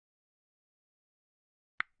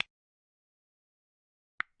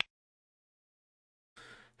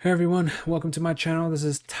Hey everyone, welcome to my channel. This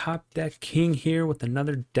is Top Deck King here with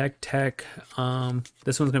another deck tech.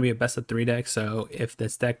 This one's gonna be a best of 3 deck, so if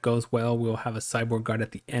this deck goes well, we'll have a sideboard guard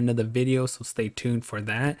at the end of the video, so stay tuned for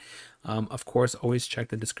that. Of course, always check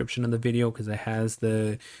the description of the video because it has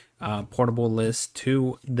the portable list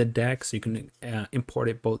to the deck, so you can import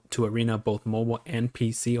it both to Arena, both mobile and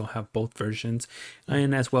PC. I'll have both versions,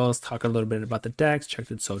 and as well as talk a little bit about the decks. Check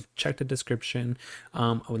the description.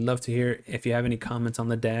 I would love to hear if you have any comments on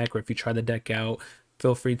the deck, or if you try the deck out,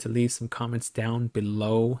 feel free to leave some comments down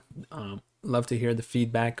below. Love to hear the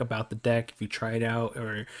feedback about the deck if you try it out,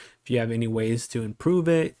 or if you have any ways to improve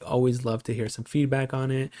it. Always love to hear some feedback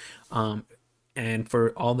on it. And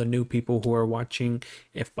for all the new people who are watching,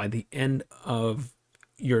 if by the end of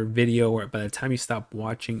your video or by the time you stop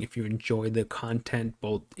watching, if you enjoy the content,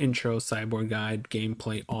 both intro, sideboard guide,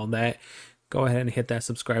 gameplay, all that, go ahead and hit that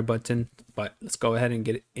subscribe button. But let's go ahead and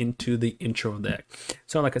get into the intro deck.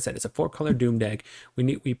 So like I said, it's a 4-color Doom deck.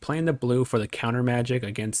 We play in the blue for the counter magic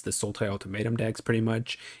against the Sultai Ultimatum decks pretty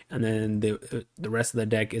much, and then the rest of the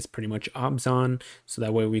deck is pretty much Obzon, so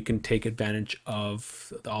that way we can take advantage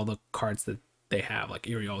of all the cards that they have, like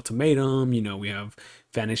Eerie Ultimatum. You know, we have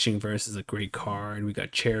Vanishing Verse is a great card. We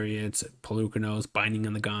got Chariots, Pelucanos, Binding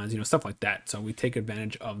on the Gods, you know, stuff like that. So we take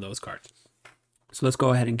advantage of those cards. So let's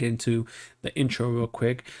go ahead and get into the intro real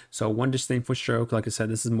quick. So one disdainful stroke, like I said,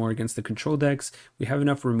 this is more against the control decks. We have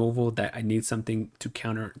enough removal that I need something to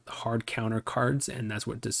counter hard counter cards, and that's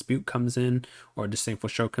what Dispute comes in, or disdainful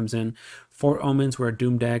stroke comes in. 4 Omens, we're a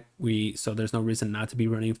Doom deck. So there's no reason not to be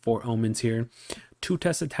running 4 Omens here. 2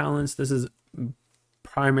 Test of Talents. This is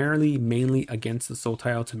mainly against the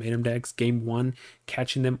Sultai Ultimatum decks. Game 1,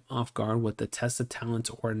 catching them off guard with the Test of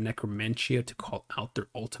Talents or Necromancia to call out their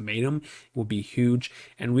ultimatum will be huge,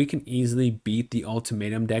 and we can easily beat the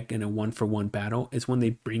ultimatum deck in a 1-for-1 battle. Is when they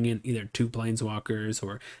bring in either 2 planeswalkers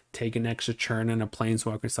or take an extra turn on a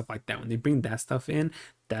planeswalker, stuff like that. When they bring that stuff in,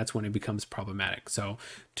 that's when it becomes problematic. So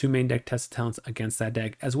 2 main deck Test of Talents against that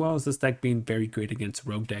deck, as well as this deck being very great against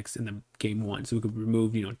rogue decks in the game 1. So we could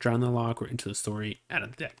remove, you know, Drown the Lock or Into the Story out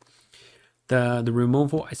of the deck. The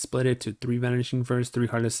removal, I split it to 3 Vanishing Verse, 3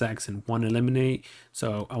 Heartless Sacks, and 1 Eliminate.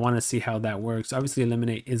 So I want to see how that works. Obviously,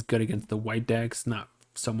 Eliminate is good against the white decks, not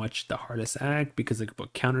so much the Heartless Act because they can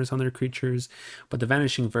put counters on their creatures. But the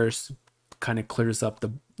Vanishing Verse kind of clears up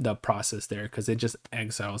the process there because it just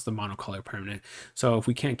exiles the monocolor permanent. So if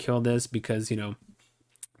we can't kill this because, you know,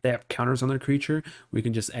 they have counters on their creature, we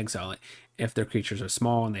can just exile it. If their creatures are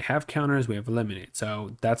small and they have counters, we have Eliminate.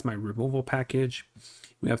 So that's my removal package.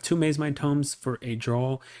 We have 2 Maze Mind Tomes for a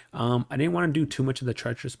draw. I didn't want to do too much of the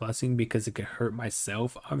Treacherous Blessing because it could hurt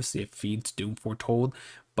myself. Obviously, it feeds Doom Foretold,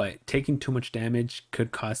 but taking too much damage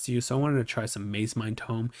could cost you. So I wanted to try some Maze Mind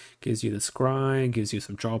Tome. Gives you the scry, gives you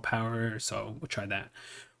some draw power, so we'll try that.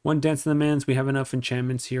 1 Dance in the Mans. We have enough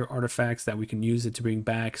enchantments here, artifacts, that we can use it to bring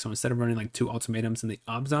back. So instead of running like 2 ultimatums in the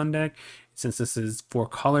Obzon deck, since this is 4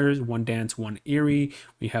 colors, 1 Dance, 1 Eerie,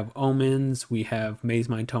 we have Omens, we have Maze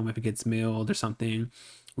Mind Tome if it gets milled or something.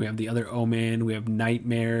 We have the other Omen, we have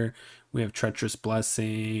Nightmare, we have Treacherous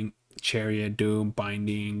Blessing, Chariot, Doom,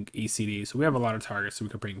 Binding, ECD. So we have a lot of targets that we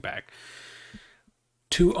can bring back.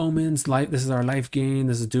 2 Omens, this is our life gain.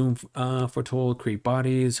 This is Doom Foretold, create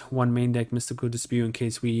bodies. 1 main deck Mystical Dispute in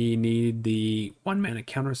case we need the 1 mana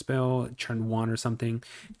counter spell, turn 1 or something.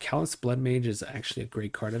 Callous Blood Mage is actually a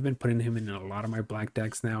great card. I've been putting him in a lot of my black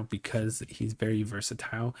decks now because he's very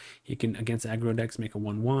versatile. He can, against aggro decks, make a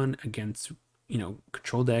 1/1. Against, you know,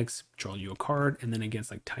 control decks, draw you a card, and then against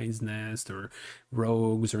like Titan's Nest or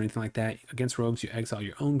rogues or anything like that, against rogues you exile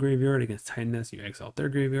your own graveyard. Against Titan's Nest you exile their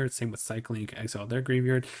graveyard. Same with cycling, you can exile their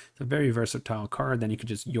graveyard. It's a very versatile card. Then you could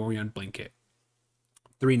just Yorion blink it.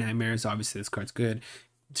 3 Nightmares, obviously this card's good.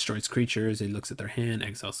 Destroys creatures, it looks at their hand,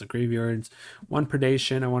 exiles the graveyards. 1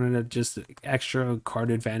 Predation, I wanted to just extra card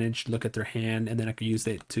advantage, look at their hand, and then I could use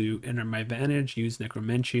it to enter my advantage, use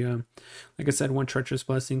Necromancia. Like I said, 1 Treacherous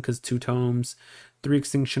Blessing because 2 tomes. 3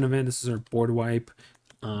 Extinction Event, this is our board wipe.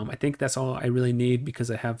 I think that's all I really need because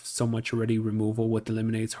I have so much already removal with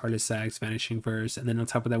Eliminates, Heartless Sacks, Vanishing Verse, and then on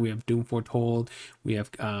top of that we have Doom Foretold, we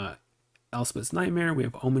have Elspeth's Nightmare, we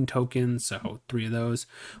have Omen tokens, so 3 of those.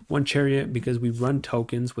 1 Chariot because we run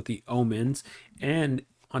tokens with the Omens, and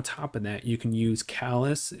on top of that you can use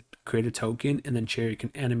Callous, create a token, and then Chariot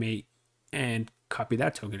can animate and copy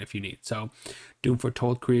that token if you need. So Doom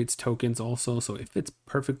Foretold creates tokens also, so it fits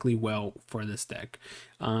perfectly well for this deck.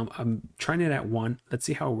 I'm trying it at 1. Let's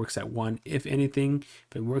see how it works at 1. If anything,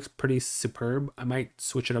 if it works pretty superb, I might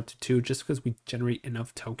switch it up to 2 just because we generate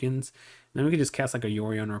enough tokens. And then we can just cast like a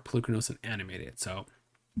Yorion or a Pelucanos and animate it. So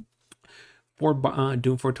 4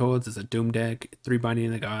 Doom Foretold is a Doom deck, 3 Binding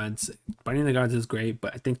of the Gods. Binding of the Gods is great,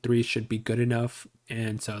 but I think 3 should be good enough.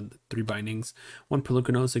 And so 3 bindings. 1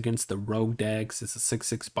 Pelucanos against the Rogue decks. It's a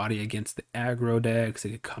 6/6 body against the aggro decks. It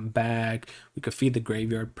could come back. We could feed the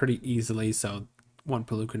graveyard pretty easily. So 1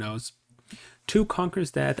 Pelucanos. 2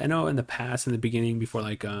 Conquer's Death. I know in the past, in the beginning, before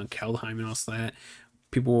like Keldheim and all that,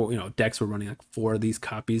 people, decks were running like 4 of these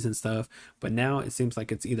copies and stuff. But now it seems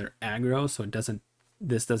like it's either aggro, so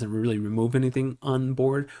this doesn't really remove anything on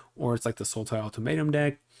board, or it's like the Sultai Ultimatum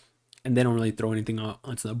deck, and they don't really throw anything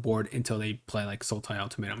onto the board until they play like Sultai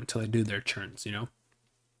Ultimatum, until they do their turns,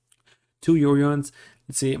 2 Yorions.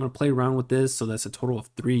 Let's see, I'm going to play around with this, so that's a total of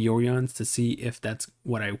 3 Yorions to see if that's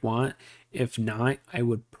what I want. If not, I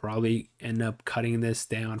would probably end up cutting this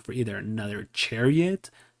down for either another Chariot,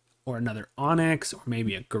 or another Onyx, or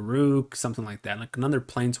maybe a Garruk, something like that, like another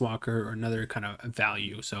Planeswalker or another kind of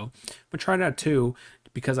value. So I'm gonna try it out too,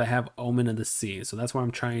 because I have Omen of the Sea. So that's why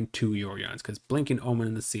I'm trying 2 Yorions, because blinking Omen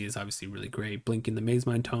of the Sea is obviously really great. Blinking the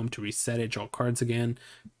Mazemind Tome to reset it, draw cards again,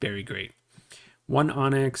 very great. 1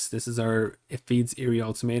 Onyx, this is it feeds Eerie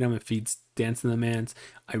Ultimatum, it feeds Dance in the Manse.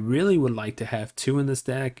 I really would like to have 2 in this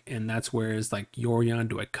deck, and that's where it's like Yorion,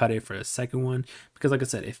 do I cut it for a second one? Because like I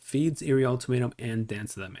said, it feeds Eerie Ultimatum and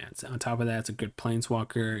Dance in the Manse. On top of that, it's a good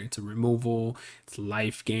Planeswalker, it's a removal, it's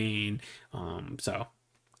life gain. So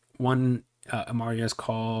 1 Amaria's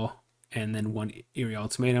Call, and then 1 Eerie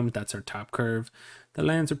Ultimatum, that's our top curve. The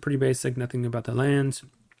lands are pretty basic, nothing about the lands.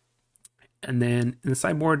 And then in the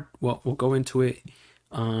sideboard, well, we'll go into it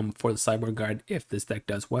for the sideboard guide if this deck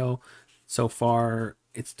does well. So far,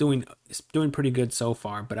 it's doing pretty good so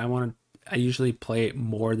far, but I usually play it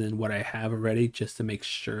more than what I have already, just to make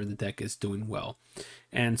sure the deck is doing well.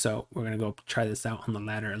 And so we're gonna go try this out on the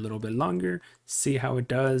ladder a little bit longer, see how it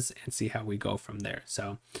does, and see how we go from there.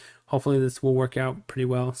 So hopefully this will work out pretty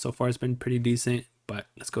well. So far it's been pretty decent, but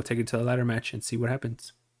let's go take it to the ladder match and see what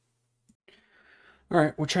happens. All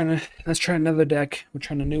right, let's try another deck. We're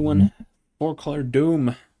trying a new one. 4-color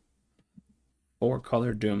Doom.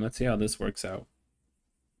 4-color Doom. Let's see how this works out.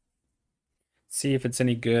 See if it's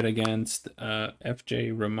any good against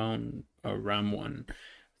FJ Ramon Ram 1.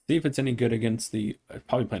 See if it's any good against the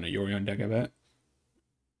probably playing a Yorion deck, I bet.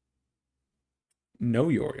 No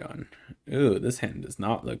Yorion. Ooh, this hand does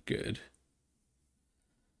not look good.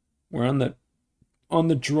 We're on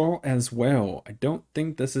the draw as well. I don't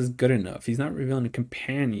think this is good enough. He's not revealing a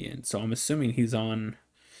companion, so I'm assuming he's on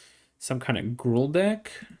some kind of Gruul deck.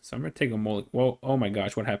 So I'm gonna take a mulligan. Whoa, oh my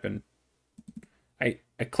gosh, what happened? I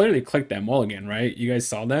clearly clicked that mulligan, right? You guys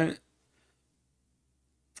saw that?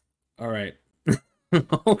 All right.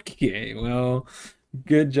 Okay, well,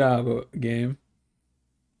 good job, game.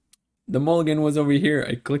 The mulligan was over here.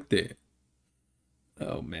 I clicked it.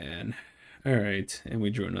 Oh man. All right, and we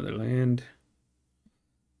drew another land.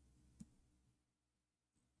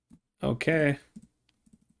 Okay.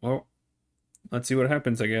 Well, let's see what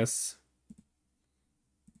happens, I guess.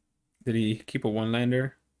 Did he keep a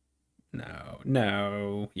 1-lander?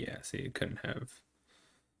 No. Yeah, see, it couldn't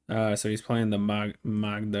have. So he's playing the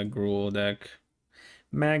Magda Gruul deck.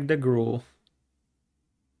 Magda Gruul.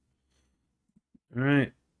 All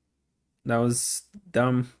right. That was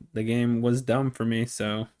dumb. The game was dumb for me,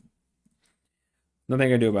 so nothing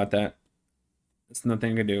I can do about that. It's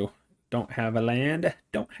nothing I can do. Don't have a land.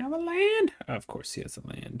 Don't have a land. Of course he has a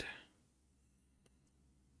land.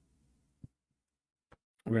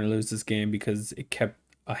 We're going to lose this game because it kept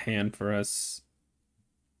a hand for us.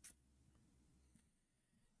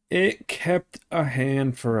 It kept a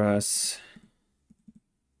hand for us.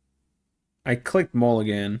 I clicked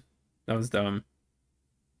mulligan. That was dumb.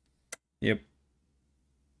 Yep.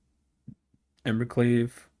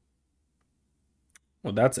 Embercleave.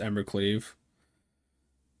 Well, that's Embercleave.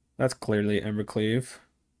 That's clearly Embercleave.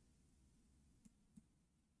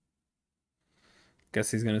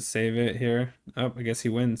 Guess he's gonna save it here. Oh, I guess he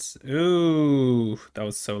wins. Ooh, that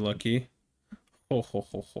was so lucky. Oh,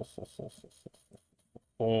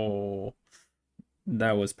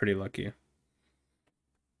 that was pretty lucky.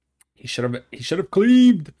 He should have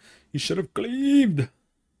cleaved. He should have cleaved.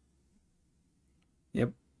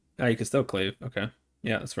 Yep. Ah, you can still cleave. Okay.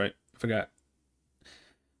 Yeah, that's right. I forgot.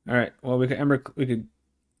 All right. Well, we could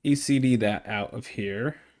ECD that out of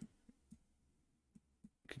here.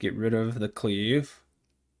 Could get rid of the cleave.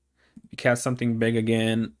 If you cast something big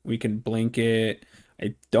again, we can blink it.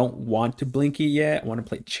 I don't want to blink it yet. I want to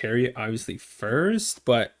play Chariot obviously first,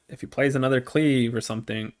 but if he plays another cleave or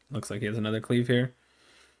something, looks like he has another cleave here.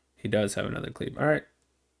 He does have another cleave. All right.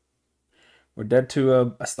 We're dead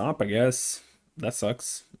to a stomp, I guess. That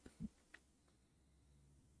sucks.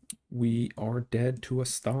 We are dead to a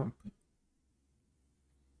stomp.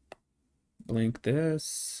 blink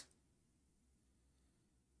this.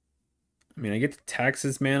 I mean, I get to tax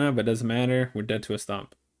his mana, but it doesn't matter. We're dead to a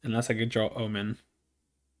stomp. Unless I could draw Omen.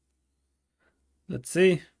 Let's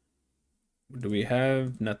see. Do we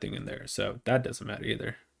have nothing in there? So that doesn't matter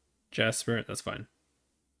either. Jasper, that's fine.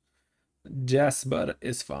 Jasper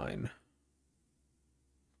is fine.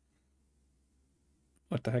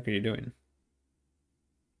 What the heck are you doing?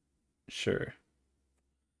 Sure.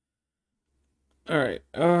 All right.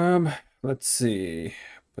 Let's see.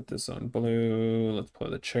 Put this on blue. Let's play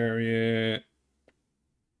the chariot.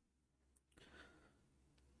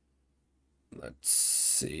 Let's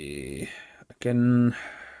see. I'm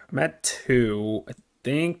at 2. I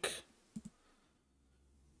think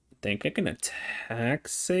I can attack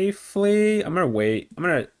safely. I'm gonna wait.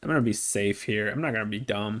 I'm gonna be safe here. I'm not gonna be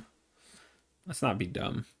dumb. Let's not be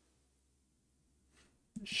dumb.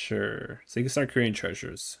 Sure. So you can start creating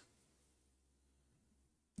treasures.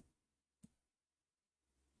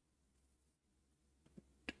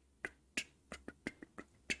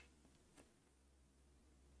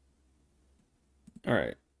 All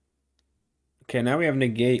right. Okay, now we have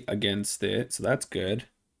negate against it, so that's good.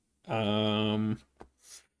 So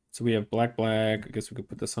we have black. I guess we could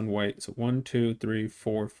put this on white. So 1, 2, 3,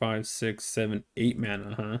 4, 5, 6, 7, 8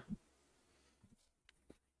 mana, huh?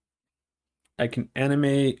 I can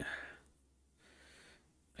animate.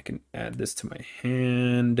 I can add this to my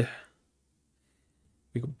hand.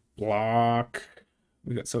 We could block.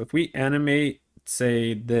 So if we animate,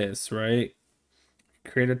 say this, right?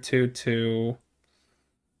 Create a 2/2.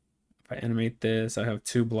 If I animate this, I have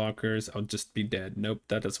 2 blockers. I'll just be dead. Nope,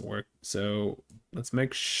 that doesn't work. So let's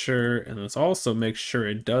make sure, and let's also make sure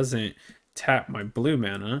it doesn't tap my blue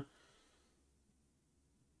mana.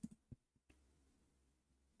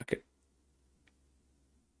 Okay.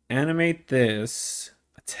 Animate this,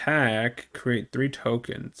 attack, create 3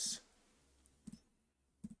 tokens.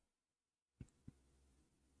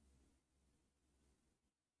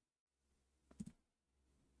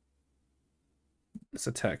 Let's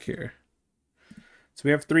attack here. So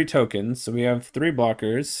we have 3 tokens. So we have 3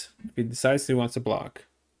 blockers. If he decides he wants to block.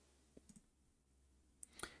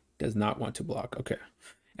 Does not want to block. Okay.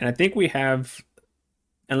 And I think we have,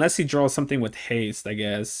 unless he draws something with haste, I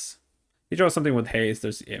guess. If he draws something with haste,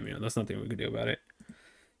 there's, yeah, you know, there's nothing we could do about it.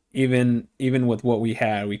 Even with what we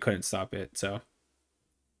had, we couldn't stop it. So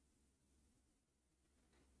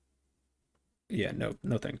yeah,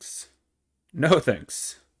 no thanks. No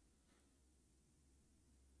thanks.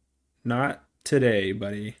 Not today,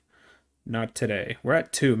 buddy. Not today. We're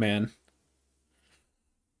at 2, man.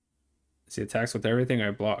 See, attacks with everything I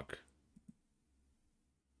block.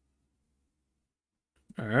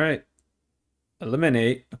 All right.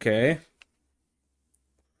 Eliminate. Okay.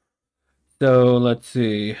 So let's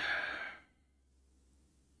see.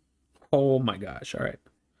 Oh my gosh. All right.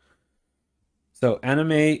 So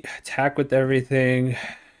animate, attack with everything,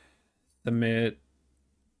 submit.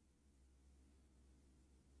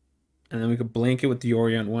 And then we could blink it with the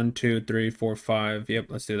Yorion. 1, 2, 3, 4, 5. Yep,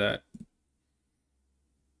 let's do that.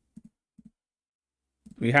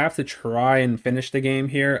 We have to try and finish the game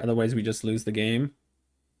here, otherwise we just lose the game.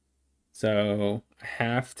 So I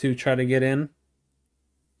have to try to get in.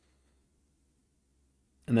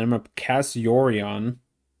 And then I'm gonna cast Yorion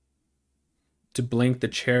to blink the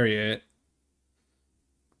chariot.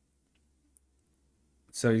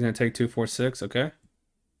 So he's gonna take 2, 4, 6, okay.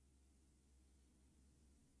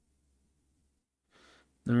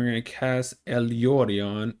 Then we're gonna cast El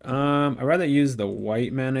Yorion. I'd rather use the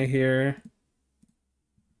white mana here.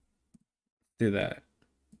 Do that.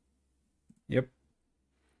 Yep.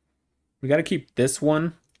 We gotta keep this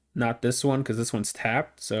one, not this one, because this one's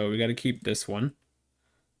tapped. So we gotta keep this one.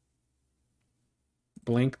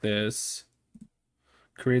 Blink this.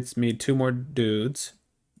 Creates me 2 more dudes.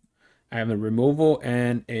 I have a removal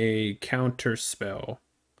and a counter spell.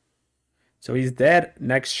 So he's dead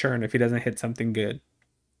next turn if he doesn't hit something good.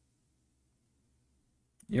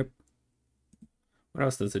 Yep. What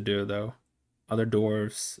else does it do, though? Other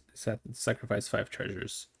dwarves. Sacrifice 5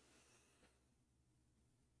 treasures.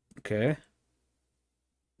 Okay.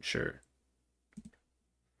 Sure.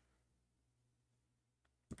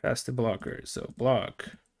 Pass the blockers. So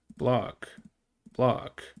block, block,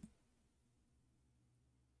 block.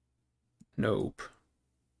 Nope.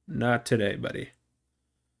 Not today, buddy.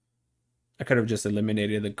 I could have just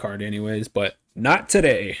eliminated the card anyways, but not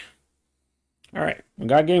today. All right, we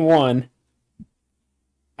got game 1.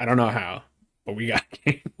 I don't know how, but we got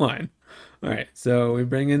game 1. All right, so we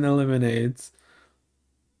bring in the Eliminates.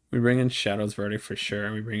 We bring in Shadow's Verdict for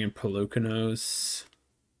sure. We bring in Pelucanos.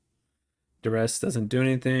 Duress doesn't do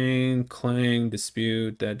anything. Clang,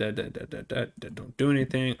 dispute, that don't do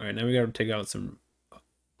anything. All right, now we gotta take out some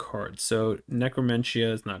cards. So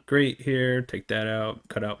Necromentia is not great here. Take that out.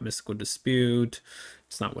 Cut out Mystical Dispute.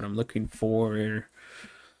 It's not what I'm looking for.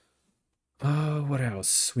 What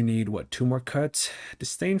else? We need what? 2 more cuts.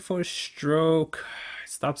 Disdainful Stroke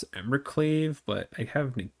stops Embercleave, but I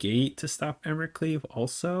have Negate to stop Embercleave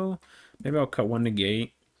also. Maybe I'll cut 1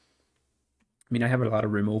 Negate. I mean, I have a lot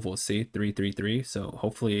of removals. See, 3, 3, 3. So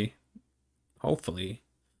hopefully, how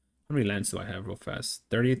many lands do I have real fast?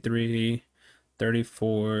 33,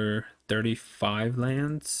 34, 35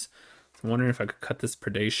 lands. I'm wondering if I could cut this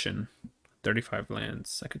Predation. 35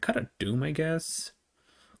 lands. I could cut a Doom, I guess.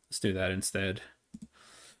 Let's do that instead.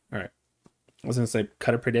 All right. I was going to say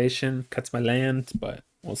cut a Predation, cuts my land, but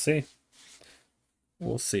we'll see.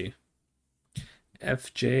 We'll see.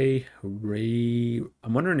 FJ Ray.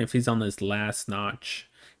 I'm wondering if he's on this last notch.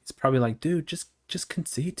 He's probably like, dude, just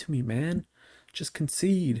concede to me, man. Just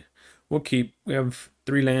concede. We'll keep. We have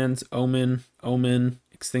 3 lands. Omen,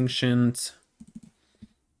 Extinctions.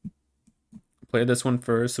 Play this one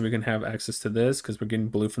first so we can have access to this because we're getting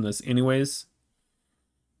blue from this anyways.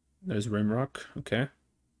 There's Rimrock. Okay.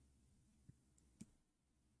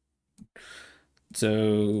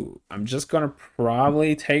 So I'm just gonna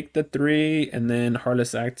probably take the 3 and then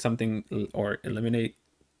Heartless Act something or eliminate.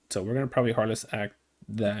 So we're gonna probably Heartless Act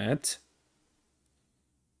that.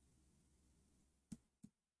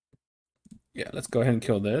 Yeah, let's go ahead and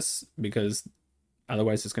kill this because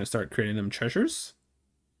otherwise it's gonna start creating them treasures.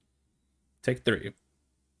 Take 3.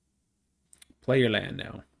 Play your land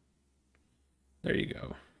now. There you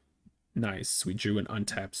go. Nice. We drew an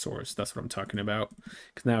untapped source. That's what I'm talking about.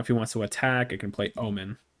 Because now if he wants to attack, I can play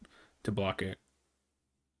Omen to block it.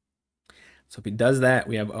 So if he does that,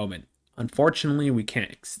 we have Omen. Unfortunately, we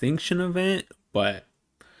can't Extinction Event, but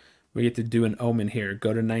we get to do an Omen here.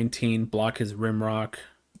 Go to 19, block his Rimrock.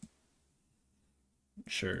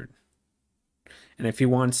 Sure. And if he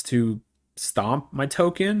wants to stomp my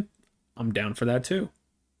token, I'm down for that too.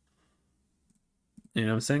 You know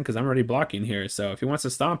what I'm saying? Because I'm already blocking here. So if he wants to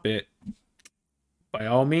stomp it, by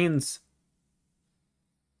all means.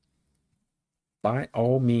 By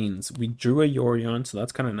all means. We drew a Yorion, so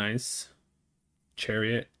that's kind of nice.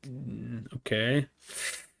 Chariot. Okay.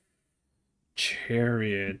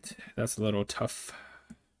 Chariot. That's a little tough.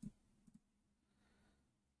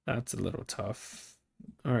 That's a little tough.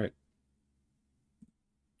 All right.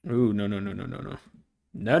 Ooh, no. No.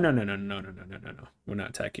 We're not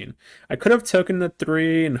attacking. I could have taken the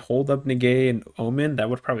 3 and hold up Negate and Omen. That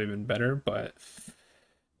would probably have been better, but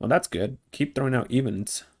well, that's good. Keep throwing out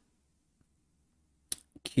evens.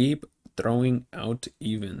 Keep throwing out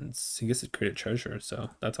evens. He gets to create a treasure, so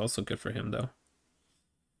that's also good for him, though.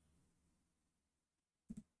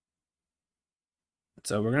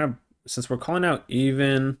 So we're gonna, since we're calling out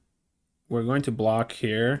even, we're going to block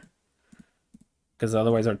here. Because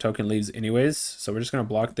otherwise our token leaves anyways. So we're just going to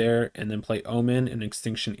block there and then play Omen and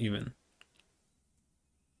Extinction even.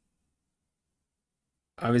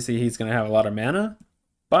 Obviously he's going to have a lot of mana,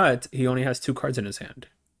 but he only has 2 cards in his hand.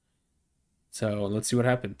 So let's see what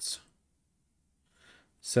happens.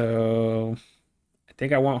 So I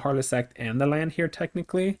think I want Heartless Act and the land here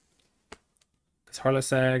technically. Because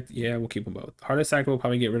Heartless Act, yeah, we'll keep them both. Heartless Act will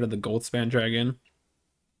probably get rid of the Goldspan Dragon.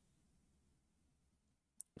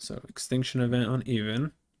 So Extinction Event on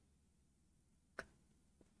even.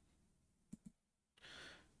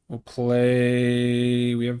 We'll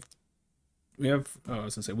play. We have. Oh, I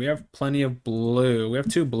was gonna say we have plenty of blue. We have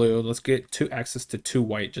 2 blue. Let's get 2 access to 2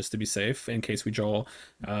 white just to be safe in case we draw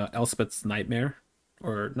Elspeth's Nightmare,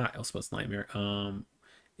 or not Elspeth's Nightmare.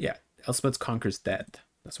 Yeah, Elspeth's Conquers Death.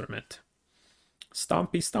 That's what I meant.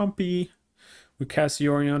 Stompy. We cast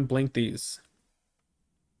Yorion. Blink these.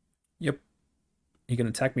 Yep. He can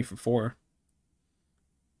attack me for 4.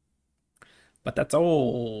 But that's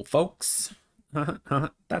all, folks.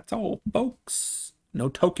 That's all, folks. No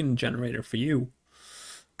token generator for you.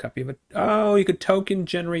 Copy of it. Oh, you could token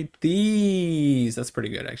generate these. That's pretty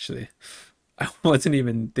good, actually. I wasn't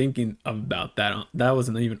even thinking about that. That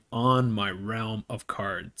wasn't even on my realm of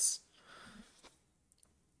cards.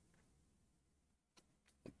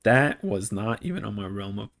 That was not even on my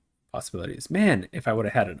realm of possibilities. Man, if I would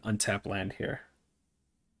have had an untapped land here.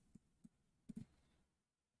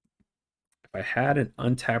 If I had an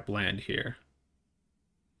untapped land here.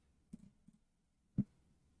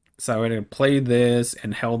 So I would have played this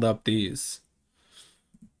and held up these.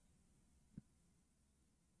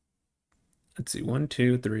 Let's see, 1,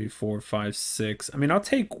 2, 3, 4, 5, 6. I mean, I'll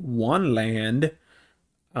take 1 land.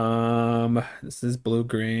 This is blue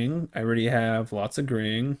green. I already have lots of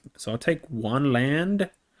green, so I'll take one land.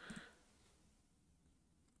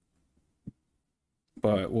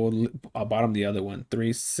 But I'll bottom the other one.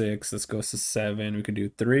 3, 6. This goes to 7. We can do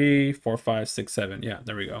 3, 4, 5, 6, 7. Yeah,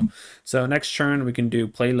 there we go. So next turn we can do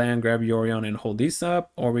play land, grab Yorion, and hold these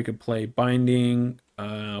up, or we could play binding,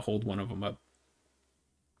 hold one of them up.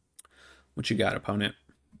 What you got, opponent?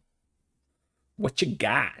 What you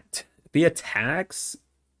got? If he attacks,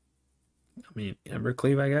 I mean,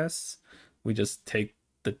 Embercleave, I guess. We just take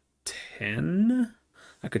the 10.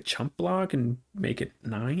 I could chump block and make it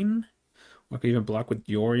 9. I could even block with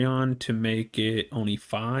Yorion to make it only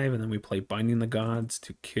 5, and then we play Binding the Gods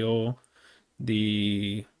to kill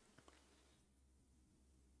the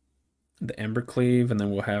Embercleave, and then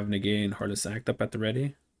we'll have Negate and Heartless Act up at the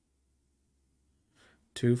ready.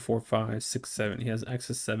 2, 4, 5, 6, 7. He has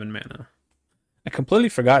excess 7 mana. I completely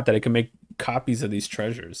forgot that I can make copies of these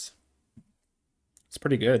treasures. It's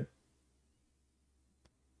pretty good.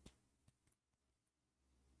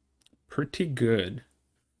 Pretty good.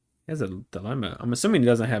 He has a dilemma. I'm assuming he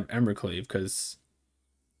doesn't have Embercleave because,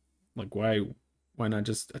 like, why not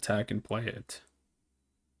just attack and play it?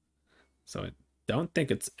 So I don't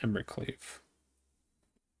think it's Embercleave.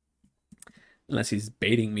 Unless he's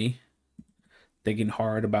baiting me. Thinking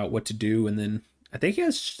hard about what to do, and then I think he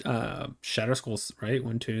has Shatter Skulls, right?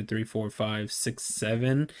 1, 2, 3, 4, 5, 6,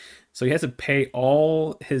 7. So he has to pay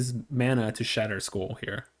all his mana to Shatter Skull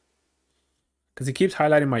here. Because he keeps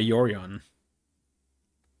highlighting my Yorion.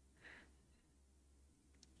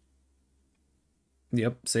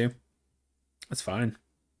 Yep, see? That's fine.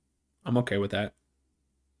 I'm okay with that.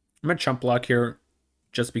 I'm going to chump block here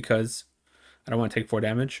just because I don't want to take 4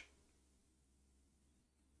 damage.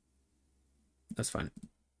 That's fine.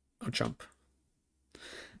 I'll chump.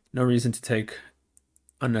 No reason to take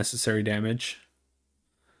unnecessary damage.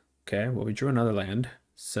 Okay, well, we drew another land.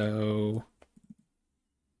 So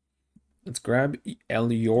let's grab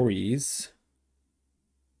Yorions.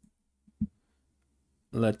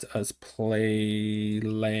 Let us play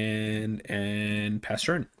land and pass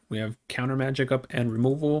turn. We have counter magic up and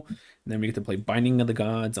removal. And then we get to play Binding of the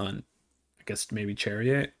Gods on, I guess, maybe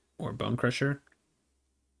Chariot or Bone Crusher.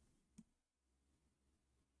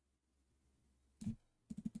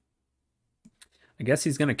 I guess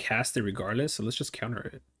he's going to cast it regardless, so let's just counter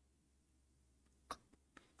it.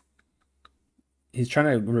 He's trying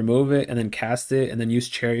to remove it and then cast it and then use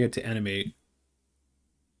Chariot to animate.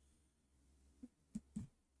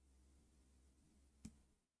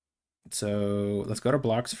 So let's go to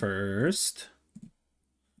blocks first.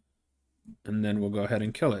 And then we'll go ahead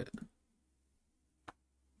and kill it.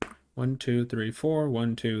 1, 2, 3, 4.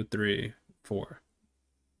 1, 2, 3, 4.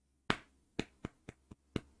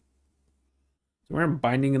 We're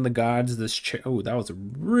Binding in the Gods. Oh, that was a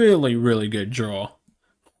really, really good draw.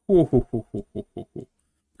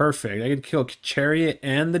 Perfect. I could kill Chariot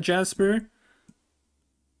and the Jasper.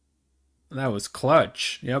 That was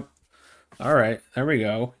clutch. Yep. All right, there we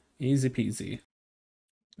go. Easy peasy.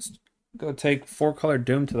 Let's go take 4-color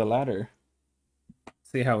Doom to the ladder.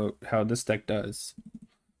 See how this deck does.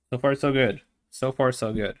 So far, so good. So far,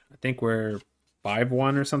 so good. I think we're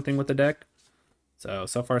 5-1 or something with the deck. So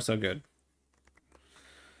far, so good.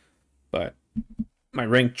 But my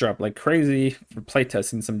rank dropped like crazy for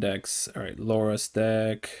playtesting some decks. All right, Laura's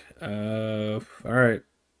deck. All right,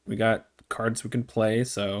 we got cards we can play,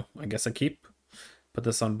 so I guess I keep. Put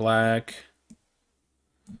this on black.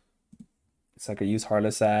 So I could use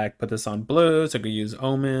Heartless Act. Put this on blue, so I could use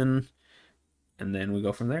Omen. And then we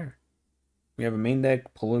go from there. We have a main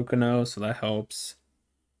deck, Pelucano, so that helps.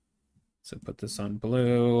 So put this on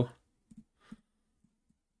blue.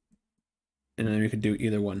 And then we could do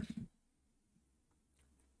either one.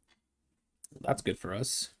 That's good for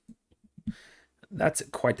us. That's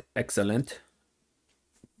quite excellent.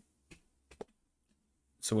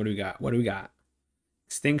 So what do we got? What do we got?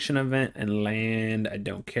 Extinction Event and land I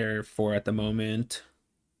don't care for at the moment.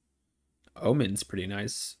 Omen's pretty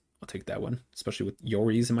nice. I'll take that one, especially with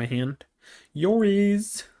Yorions in my hand.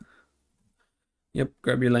 Yorions! Yep,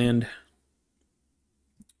 grab your land.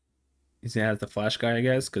 He has the flash guy, I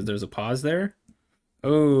guess, because there's a pause there.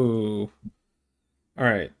 Oh.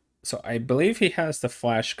 Alright. So I believe he has the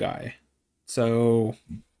flash guy. So,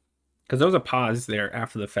 because there was a pause there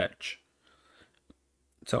after the fetch.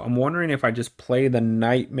 So I'm wondering if I just play the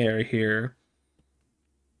Nightmare here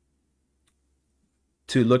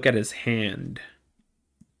to look at his hand.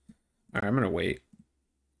 All right, I'm going to wait.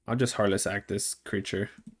 I'll just Heartless Act this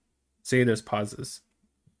creature. See, there's pauses.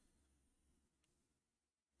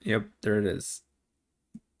 Yep, there it is.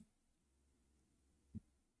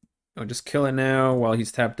 I'll just kill it now while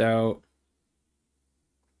he's tapped out.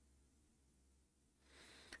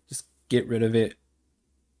 Just get rid of it.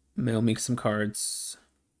 Mail me some cards.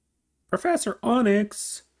 Professor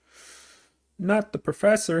Onyx. Not the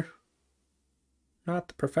professor. Not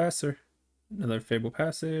the professor. Another Fable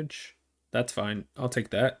Passage. That's fine. I'll take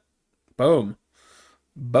that. Boom.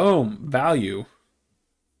 Boom. Value.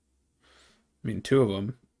 I mean, two of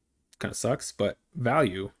them. Kind of sucks, but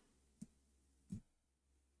value.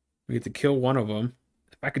 We get to kill one of them.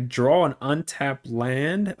 If I could draw an untapped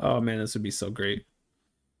land, oh man, this would be so great.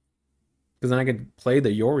 Because then I could play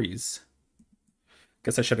the Yorions.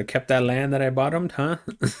 Guess I should have kept that land that I bottomed, huh?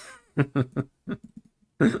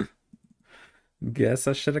 Guess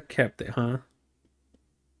I should have kept it, huh?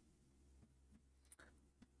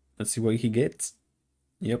 Let's see what he gets.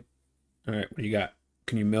 Yep. All right, what do you got?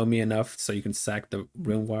 Can you mill me enough so you can sack the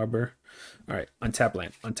Rim Warbler? All right, untap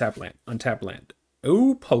land, untap land, untap land.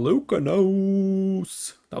 Oh,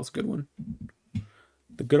 Pelucanos. That was a good one.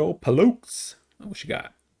 The good old Palukes. Oh, what you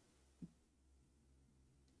got?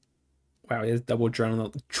 Wow, he has double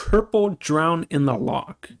drown, triple drown in the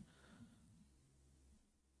lock.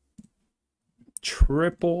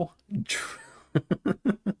 Triple.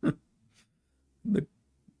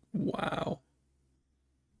 Wow.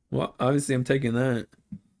 Well, obviously I'm taking that.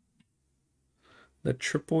 The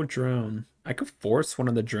triple drown. I could force one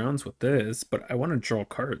of the drowns with this, but I want to draw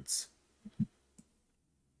cards.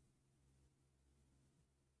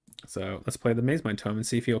 So let's play the Maze Mind Tome and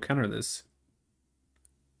see if he'll counter this.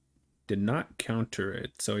 Did not counter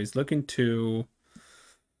it. So he's looking to...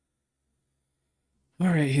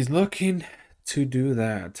 Alright, he's looking to do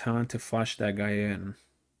that. Time to flash that guy in.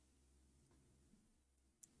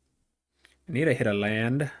 I need to hit a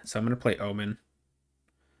land, so I'm going to play Omen.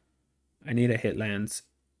 I need to hit lands.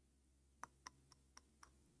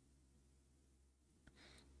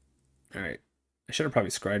 Alright. I should have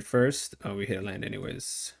probably scryed first. Oh, we hit a land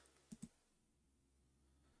anyways.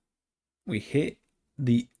 We hit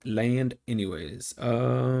the land anyways.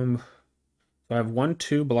 So I have 1,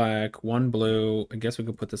 2 black, 1 blue. I guess we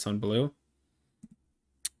could put this on blue.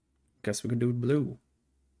 Guess we can do blue.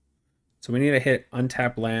 So we need to hit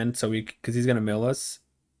untap land so we, because he's gonna mill us.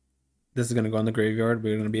 This is gonna go in the graveyard.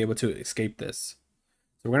 We're gonna be able to escape this.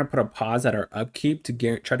 So we're gonna put a pause at our upkeep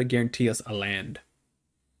to try to guarantee us a land.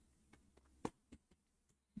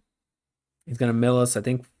 He's gonna mill us, I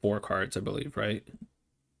think, 4 cards, I believe, right?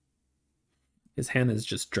 His hand is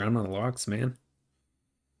just drowned on the locks, man.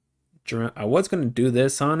 I was gonna do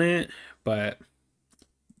this on it, but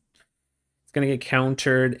it's gonna get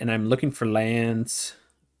countered, and I'm looking for lands.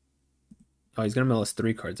 Oh, he's gonna mill us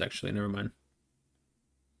 3 cards, actually. Never mind.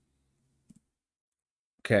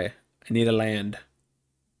 Okay, I need a land.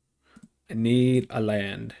 I need a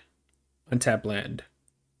land. Untap land.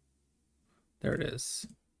 There it is.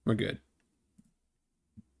 We're good.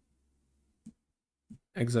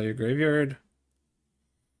 Exile your graveyard.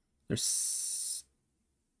 There's...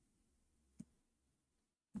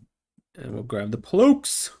 And we'll grab the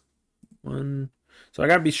Plokes. 1... So I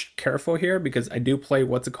gotta be careful here because I do play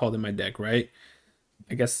what's it called in my deck, right?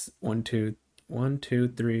 I guess 1, 2,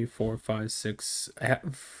 3, 4, 5, 6.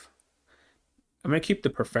 I'm gonna keep the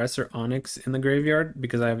Professor Onyx in the graveyard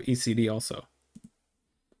because I have ECD also.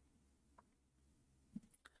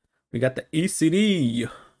 We got the ECD,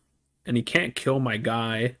 and he can't kill my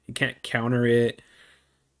guy. He can't counter it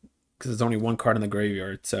because there's only 1 card in the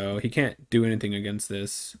graveyard, so he can't do anything against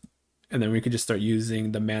this. And then we could just start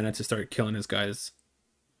using the mana to start killing his guys.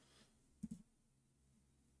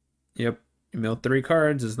 Yep. You mill 3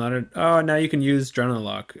 cards. Is not a... Oh, now you can use Drown on the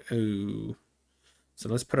Lock. Ooh. So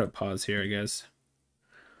let's put a pause here, I guess.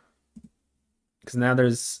 Because now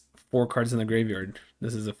there's 4 cards in the graveyard.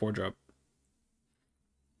 This is a 4-drop.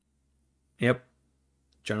 Yep.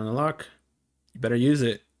 Drown on the Lock. You better use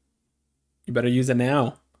it. You better use it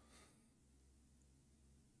now.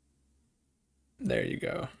 There you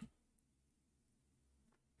go.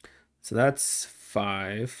 So that's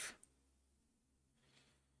 5.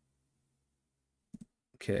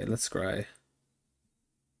 Okay, let's scry.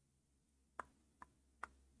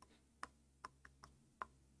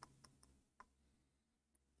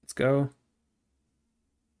 Let's go.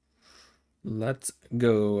 Let's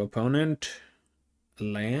go, opponent.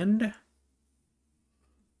 Land.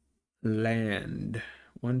 Land.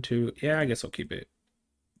 1, 2. Yeah, I guess I'll keep it.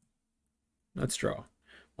 Let's draw.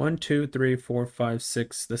 1, 2, 3, 4, 5,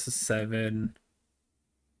 6. This is 7.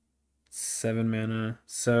 7 mana.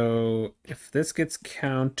 So if this gets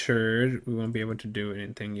countered, we won't be able to do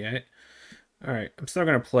anything yet. Alright, I'm still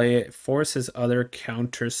going to play it. Force his other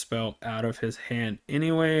counter spell out of his hand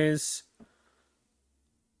anyways.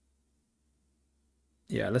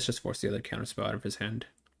 Yeah, let's just force the other counter spell out of his hand.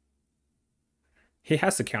 He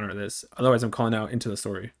has to counter this, otherwise I'm calling out Into the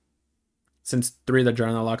Story. Since 3 of the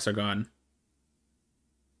journal locks are gone.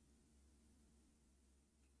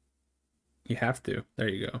 You have to. There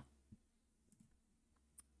you go.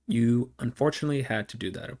 You unfortunately had to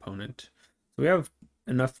do that, opponent. So we have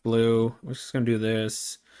enough blue. We're just going to do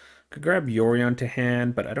this. Could grab Yorion to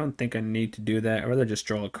hand, but I don't think I need to do that. I'd rather just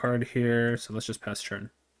draw a card here. So let's just pass turn.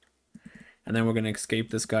 And then we're going to escape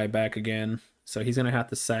this guy back again. So he's going to have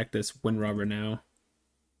to sack this Wind Robber now.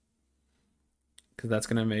 Because that's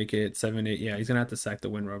going to make it 7, 8. Yeah, he's going to have to sack the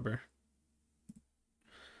Wind Robber.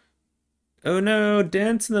 Oh no,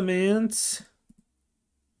 Dance of the Manse.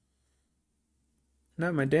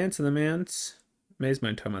 Not my Dance of the Manse. Maze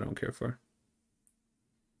Mind Tome I don't care for.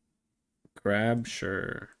 Grab,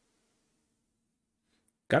 sure.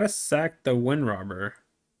 Gotta sack the Wind Robber.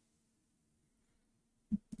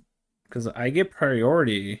 Because I get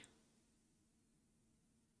priority.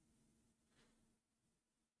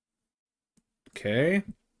 Okay.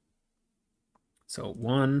 So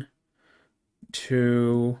 1,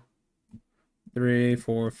 2, 3,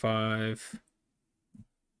 4, 5,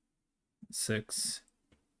 6.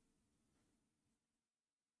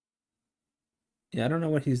 Yeah, I don't know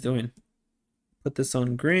what he's doing. Put this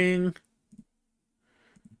on green.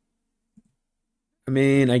 I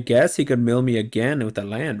mean, I guess he could mill me again with the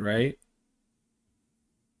land, right?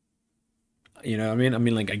 You know what I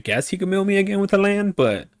mean? Like, I guess he could mill me again with the land,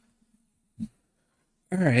 but...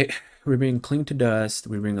 Alright. We bring Cling to Dust.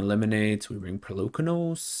 We bring Eliminates. We bring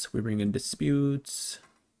Pelucanos. We bring in Disputes.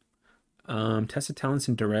 Test of Talents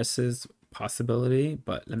and Duresses. Possibility,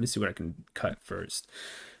 but let me see what I can cut first.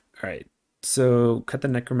 Alright. So, cut the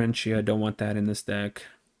Necromantia. Don't want that in this deck.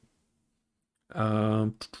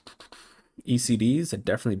 ECDs, I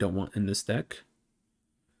definitely don't want in this deck.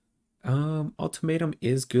 Ultimatum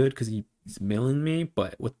is good because he's milling me,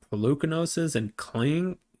 but with Pelucanoses and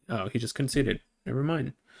Cling, oh, he just conceded. Never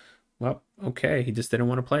mind. Well, okay, he just didn't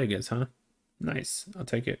want to play against, huh? Nice, I'll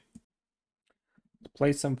take it. Let's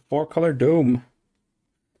play some 4-color Doom.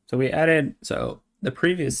 So we added, so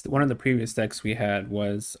one of the previous decks we had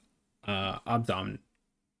was Abdom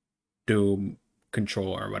Doom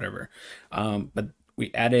Control or whatever. But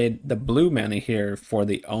we added the blue mana here for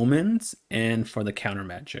the omens and for the counter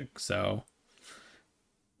magic. So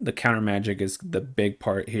the counter magic is the big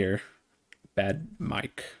part here. Bad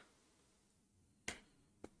Mike.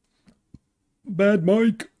 Bad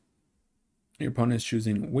Mike. Your opponent is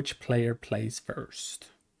choosing which player plays first.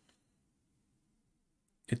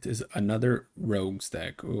 It is another rogues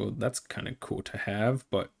deck. Oh, that's kind of cool to have,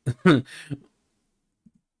 but it's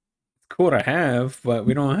cool to have, but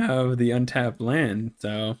we don't have the untapped land,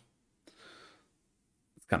 so it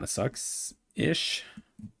kind of sucks-ish.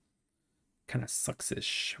 Kind of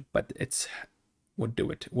sucks-ish, but we'll do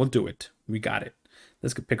it. We'll do it. We got it.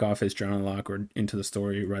 This could pick off his Journal Lock or Into the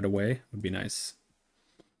Story right away. Would be nice.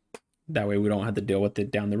 That way we don't have to deal with it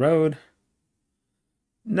down the road.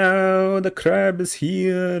 No, the crab is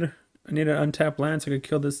here. I need an untapped land so I can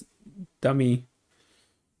kill this dummy.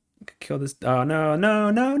 I can kill this. Oh, no,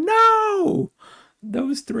 no, no, no!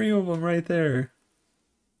 Those 3 of them right there.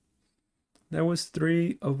 There was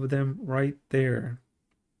 3 of them right there.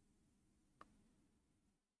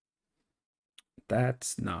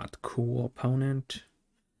 That's not cool, opponent.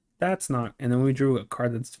 That's not. And then we drew a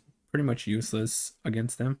card that's pretty much useless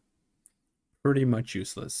against them. Pretty much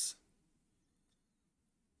useless.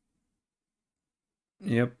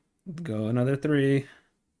 Yep. Go another 3.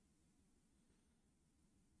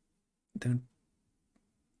 Then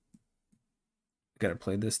gotta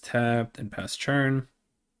play this tapped and pass turn.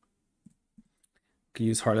 Can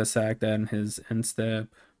use Heartless Act on his end step.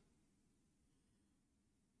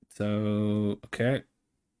 So, okay.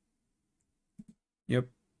 Yep.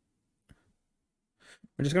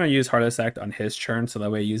 We're just going to use Heartless Act on his turn, so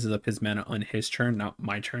that way he uses up his mana on his turn, not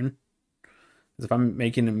my turn. Because if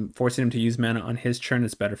I'm forcing him to use mana on his turn,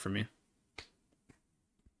 it's better for me.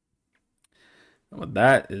 Well,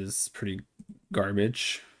 that is pretty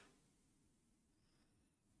garbage.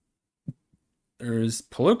 There's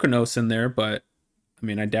Pelucanos in there, but I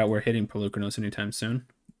mean, I doubt we're hitting Pelucanos anytime soon.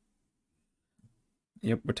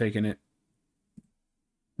 Yep, we're taking it.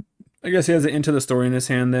 I guess he has it Into the Story in his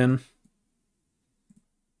hand then.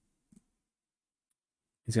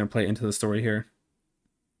 He's going to play Into the Story here.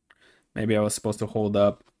 Maybe I was supposed to hold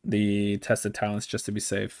up the Tested Talents just to be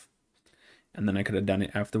safe. And then I could have done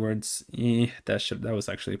it afterwards. That was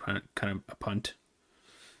actually kind of a punt.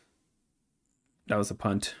 That was a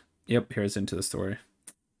punt. Yep, here's Into the Story.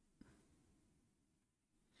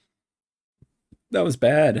 That was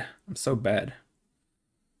bad. I'm so bad.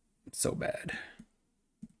 It's so bad.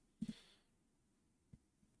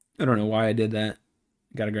 I don't know why I did that.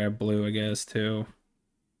 Gotta grab blue, I guess, too.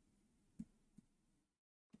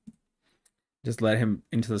 Just let him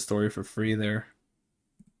into the story for free there.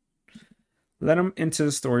 Let him into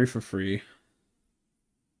the story for free.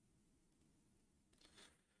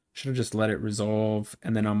 Should have just let it resolve,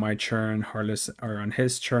 and then on my turn, Heartless, or on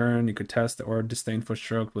his turn, you could test or Disdainful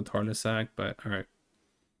Stroke with Heartless Act, but alright.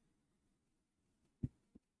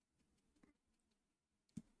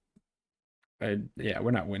 Yeah,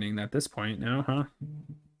 we're not winning at this point now, huh?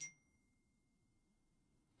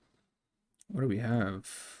 What do we have?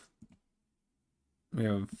 We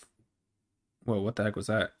have, whoa, what the heck was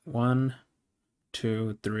that? 1,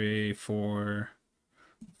 2, 3, 4,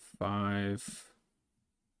 5.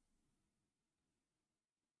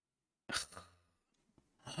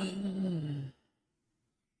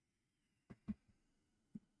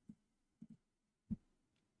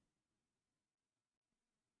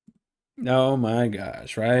 Oh my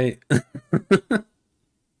gosh, right? All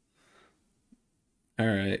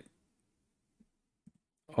right.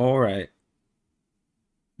 All right.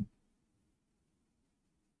 I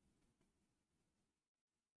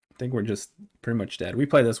think we're just pretty much dead. We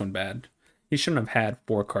play this one bad. He shouldn't have had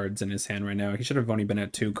 4 cards in his hand right now. He should have only been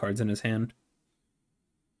at 2 cards in his hand.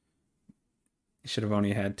 He should have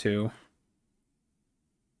only had 2.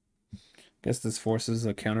 Guess this forces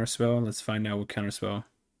a counter spell. Let's find out what counter spell.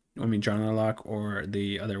 I mean, Journal Lock or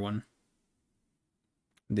the other one.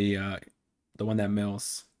 The one that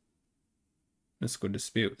mills. Mystical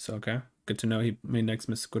Dispute. So okay. Good to know he made next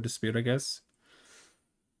Mystical Dispute, I guess.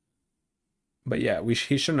 But yeah,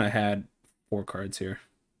 he shouldn't have had 4 cards here.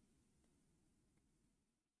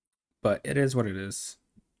 But it is what it is.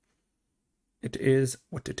 It is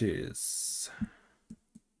what it is.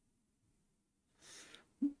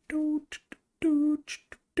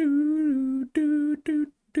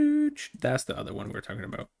 That's the other one we were talking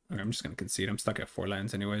about. Okay, I'm just gonna concede. I'm stuck at 4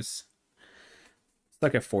 lands anyways.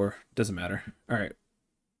 Stuck at 4. Doesn't matter. Alright.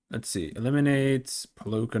 Let's see. Eliminates,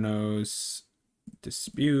 Pelucanos,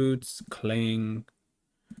 Disputes, Cling.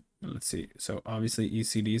 Let's see. So obviously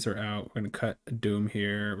ECDs are out. We're gonna cut Doom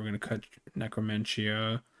here. We're gonna cut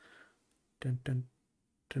Necromancia. Dun, dun,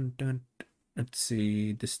 dun, dun. Let's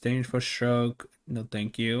see. Disdainful Stroke. No,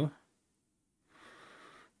 thank you.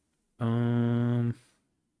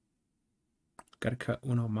 Gotta cut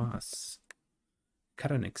Uno Mas.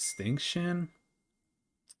 Cut an Extinction.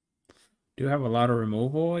 Do have a lot of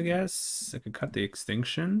removal, I guess. I could cut the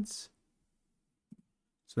extinctions.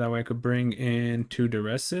 So that way I could bring in 2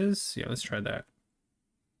 Duresses. Yeah, let's try that.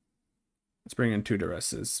 Let's bring in 2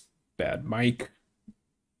 Duresses. Bad Mike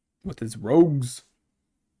with his rogues.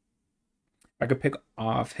 I could pick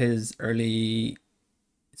off his early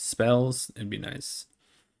spells. It'd be nice.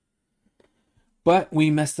 But we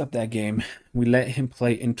messed up that game. We let him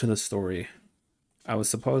play into the story. I was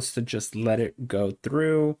supposed to just let it go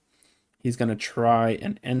through. He's going to try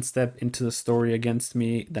and end step into the story against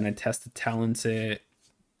me. Then I test the talents it.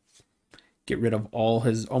 Get rid of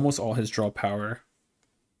almost all his draw power.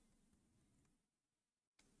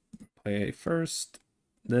 Play first.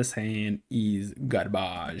 This hand is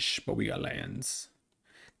garbage, but we got lands.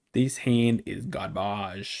 This hand is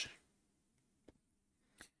garbage.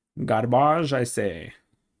 Garbage, I say.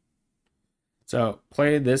 So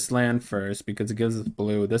play this land first because it gives us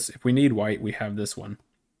blue. This, if we need white, we have this one.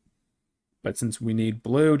 But since we need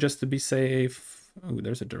blue just to be safe, oh,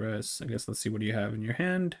 there's a duress. I guess let's see what you have in your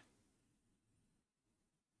hand.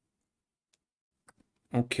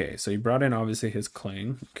 Okay, so he brought in obviously his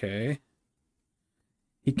Cling. Okay.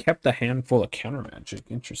 He kept a handful of counter magic.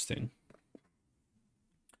 Interesting.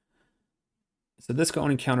 So this can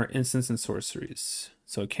only counter instants and sorceries.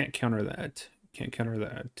 So it can't counter that. Can't counter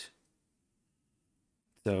that.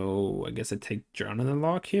 So I guess I take Drown in the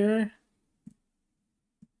Lock here.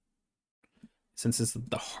 Since it's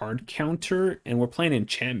the hard counter and we're playing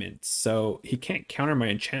enchantments. So he can't counter my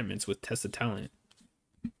enchantments with Test of Talent.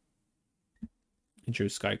 He drew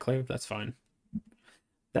Skyclave. That's fine.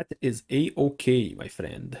 That is a-okay, my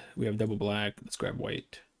friend. We have double black. Let's grab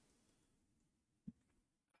white.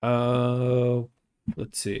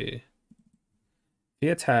 Let's see. If he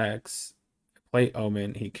attacks, play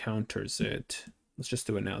Omen, he counters it. Let's just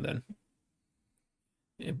do it now then.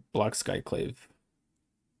 It blocks Skyclave.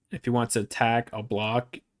 If he wants to attack, I'll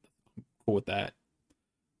block. I'm cool with that.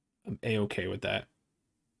 I'm a-okay with that.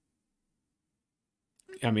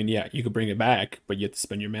 I mean, yeah, you could bring it back, but you have to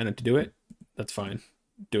spend your mana to do it. That's fine.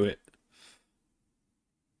 Do it.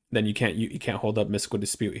 Then you can't hold up Mystical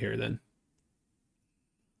Dispute here then.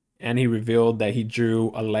 And he revealed that he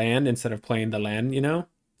drew a land instead of playing the land, you know?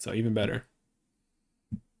 So even better.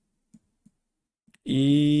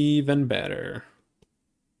 Even better.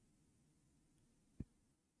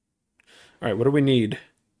 All right, what do we need?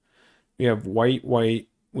 We have white, white.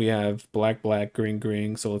 We have black, black, green,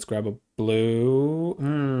 green. So let's grab a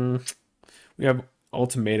blue. We have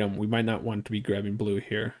ultimatum. We might not want to be grabbing blue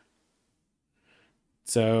here.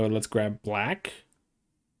 So let's grab black.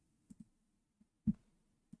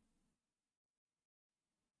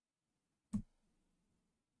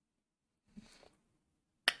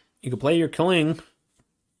 You can play your Kling.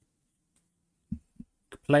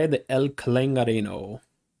 Play the El Clingarino.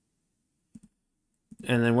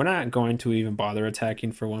 And then we're not going to even bother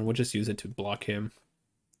attacking for one. We'll just use it to block him.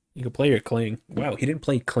 You can play your Kling. Wow, he didn't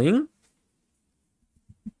play Kling?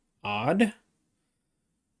 Odd.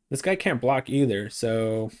 This guy can't block either,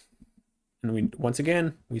 so... And we once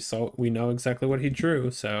again, we know exactly what he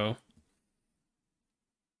drew, so...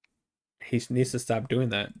 He needs to stop doing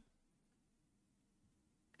that.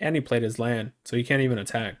 And he played his land, so he can't even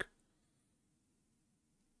attack.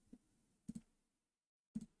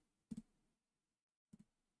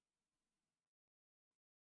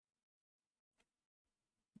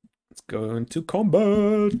 Let's go into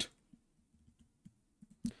combat.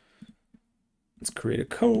 Let's create a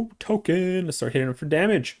token to start hitting him for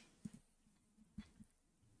damage.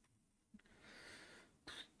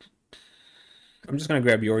 I'm just going to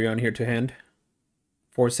grab Yorion here to hand.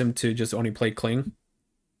 Force him to just only play Kling.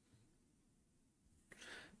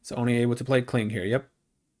 So only able to play Kling here. Yep.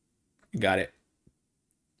 You got it.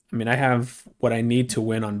 I mean, I have what I need to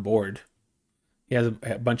win on board. He has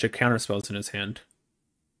a bunch of counter spells in his hand.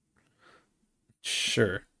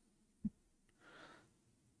 Sure.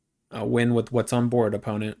 I'll win with what's on board,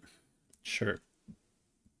 opponent. Sure.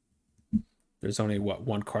 There's only, what,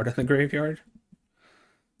 one card in the graveyard?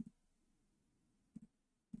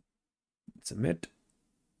 Submit.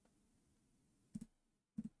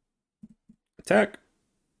 Attack.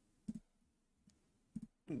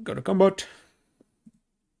 Go to combat.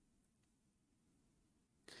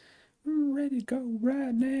 I'm ready to go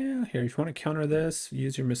right now. Here, if you want to counter this,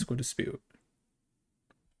 use your Mystical Dispute.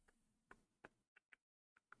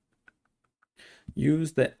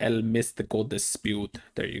 Use the El Mystical Dispute.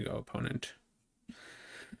 There you go, opponent.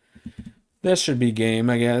 That should be game,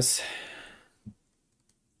 I guess.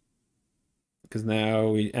 Because now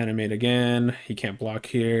we animate again. He can't block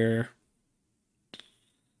here.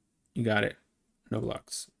 You got it. No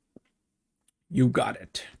blocks. You got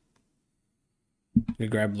it. You can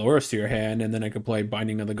grab Loris to your hand, and then I could play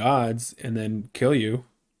Binding of the Gods, and then kill you.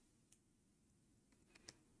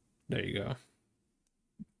 There you go.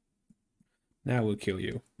 Now we'll kill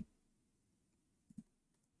you.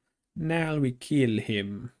 Now we kill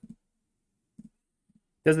him.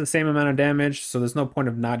 Does the same amount of damage, so there's no point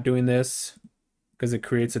of not doing this, because it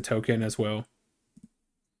creates a token as well.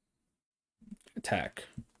 Attack.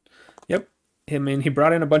 Yep. I mean, he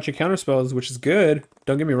brought in a bunch of counterspells, which is good.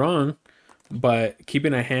 Don't get me wrong. But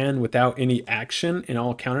keeping a hand without any action in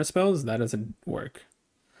all counterspells, that doesn't work.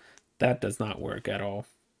 That does not work at all.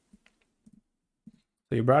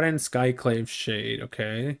 So you brought in Skyclave Shade,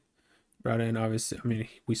 okay. Brought in, obviously, I mean,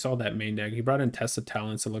 we saw that main deck. He brought in Test of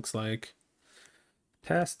Talents, it looks like.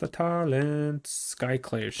 Test the Talents,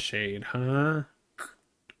 Skyclave Shade, huh?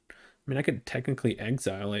 I mean, I could technically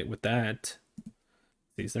exile it with that.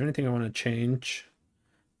 Is there anything I want to change?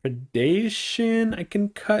 Predation I can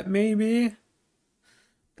cut maybe.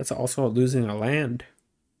 That's also losing a land.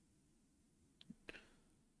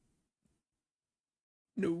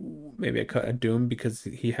 No, maybe I cut a Doom because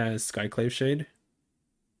he has Skyclave Shade.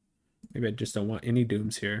 Maybe I just don't want any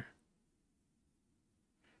Dooms here.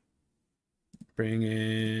 Bring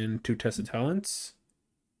in 2 Tested Talents.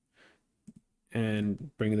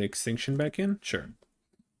 And bring the Extinction back in? Sure.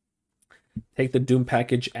 Take the Doom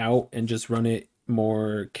package out and just run it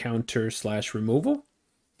more counter/removal.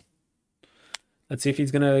 Let's see if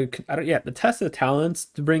he's gonna. Yeah, the Test of Talents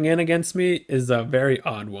to bring in against me is a very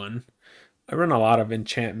odd one. I run a lot of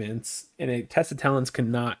enchantments, and a Test of Talents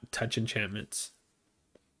cannot touch enchantments.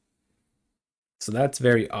 So that's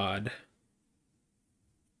very odd.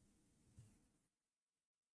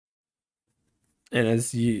 And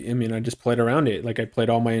as you, I mean, I just played around it. Like I played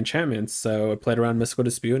all my enchantments. So I played around Mystical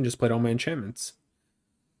Dispute and just played all my enchantments.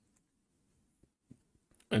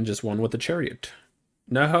 And just won with the Chariot.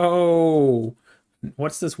 No!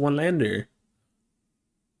 What's this one lander?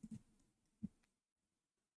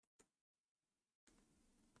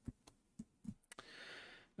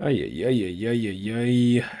 Ay, ay, ay, ay, ay,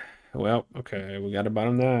 ay, ay. Well, okay, we gotta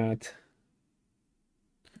bottom that.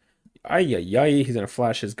 Ay, ay, ay, he's gonna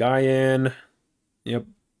flash his guy in. Yep.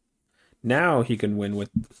 Now he can win with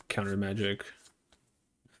counter magic.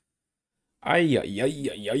 Ay, ay, ay,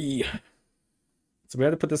 ay, ay. So we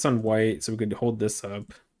had to put this on white so we could hold this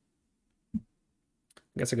up. I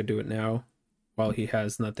guess I could do it now while he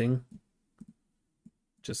has nothing.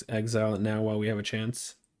 Just exile it now while we have a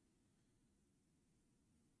chance.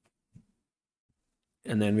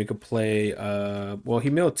 And then we could play, well, he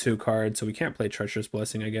milled 2 cards, so we can't play Treacherous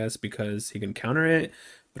Blessing, I guess, because he can counter it.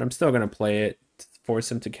 But I'm still going to play it to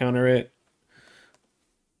force him to counter it.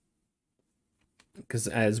 Because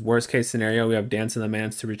as worst case scenario, we have Dance in the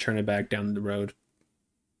Manse to return it back down the road.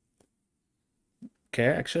 Okay,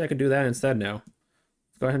 actually I could do that instead now.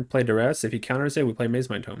 Let's go ahead and play Duress. If he counters it, we play Maze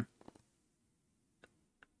Mind Tome.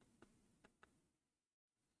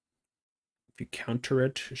 If you counter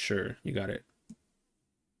it, sure, you got it.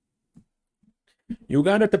 You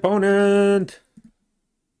got it, opponent!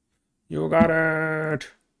 You got it!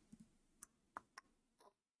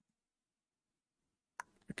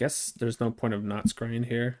 I guess there's no point of not scrying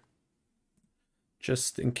here.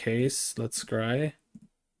 Just in case, let's scry.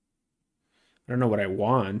 I don't know what I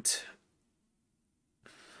want.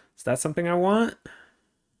 Is that something I want?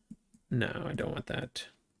 No, I don't want that.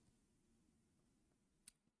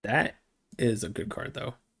 That is a good card,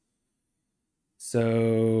 though.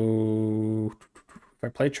 So if I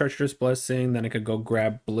play Treacherous Blessing, then I could go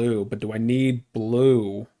grab blue. But do I need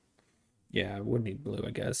blue? Yeah, I would need blue,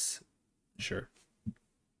 I guess. Sure.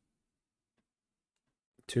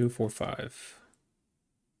 2, 4, 5.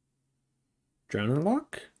 Drowning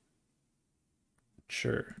Lock?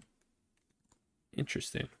 Sure.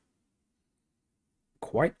 Interesting.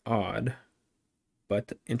 Quite odd,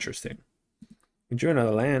 but interesting. We drew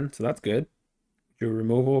another land, so that's good. Drew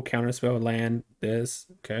removal, counterspell, land, this.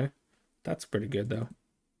 Okay. That's pretty good, though.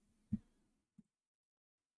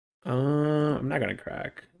 I'm not gonna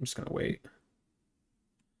crack. I'm just gonna wait.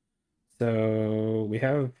 So we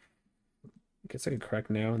have, I guess I could crack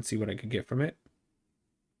now and see what I could get from it.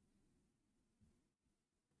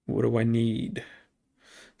 What do I need?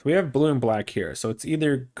 So we have blue and black here. So it's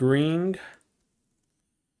either green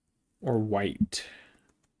or white.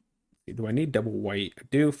 Do I need double white? I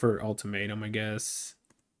do for ultimatum, I guess.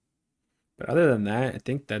 But other than that, I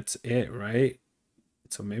think that's it, right?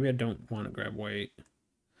 So maybe I don't want to grab white.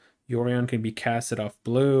 Yorion can be casted off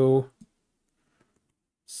blue.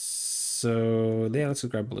 So yeah, let's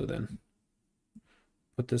just grab blue then.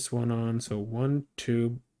 Put this one on. So 1,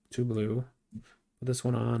 2, 2 blue. Put this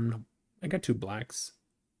one on. I got 2 blacks.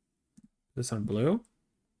 Put this on blue.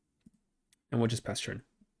 And we'll just pass turn.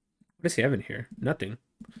 What does he have in here? Nothing.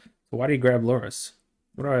 So why do you grab Loris?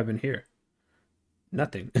 What do I have in here?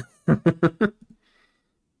 Nothing.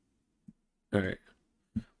 Alright.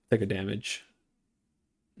 Take a damage.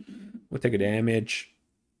 We'll take a damage.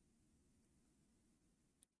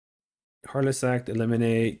 Heartless Act,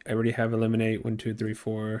 eliminate. I already have eliminate. 1, 2, 3,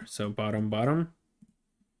 4. So bottom, bottom.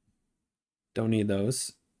 Don't need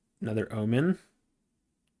those. Another Omen.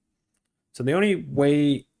 So the only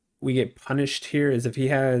way we get punished here is if he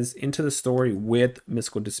has Into the Story with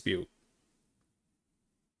Mystical Dispute.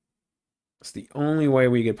 It's the only way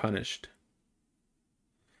we get punished.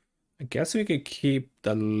 I guess we could keep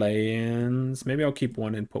the lands. Maybe I'll keep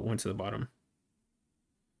 1 and put 1 to the bottom.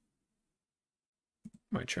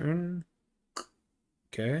 My turn.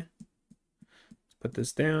 Okay. Let's put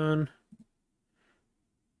this down.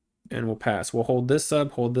 And we'll pass. We'll hold this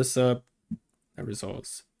up, hold this up. That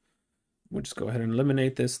resolves. We'll just go ahead and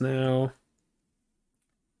eliminate this now.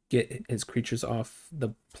 Get his creatures off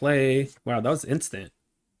the play. Wow, that was instant.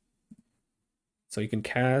 So you can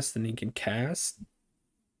cast and he can cast.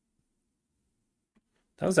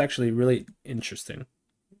 That was actually really interesting.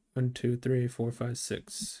 1, 2, 3, 4, 5,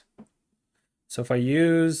 6. So if I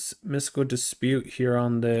use Mystical Dispute here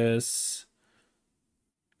on this,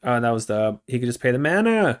 that was the, he could just pay the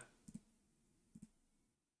mana.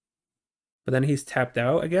 But then he's tapped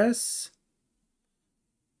out, I guess.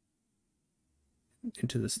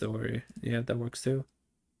 Into the Story. Yeah, that works too.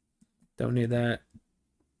 Don't need that.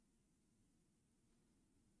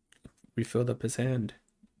 Refilled up his hand.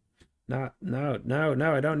 No,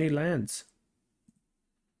 I don't need lands.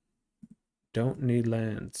 Don't need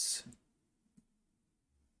lands.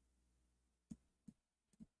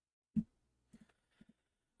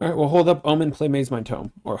 All right, well, hold up Omen, play Maze Mind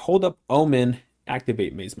Tome. Or hold up Omen,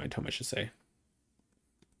 activate Maze Mind Tome, I should say.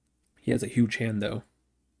 He has a huge hand, though.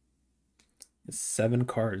 It's 7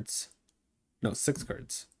 cards. No, 6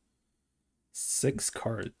 cards. 6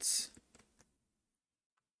 cards.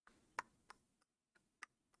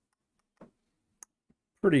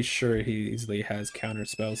 Pretty sure he easily has counter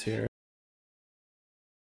spells here.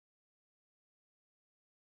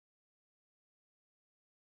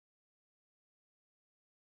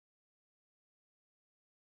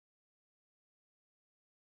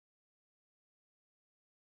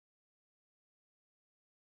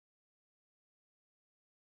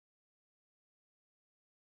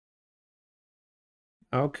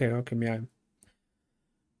 Okay, okay, yeah.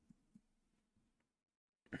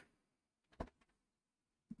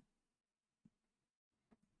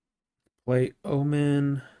 Play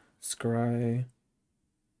Omen, Scry.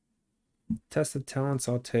 Test of talents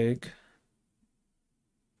I'll take.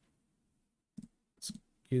 Let's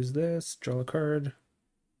use this, draw a card.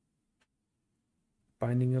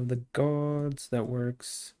 Binding of the Gods, that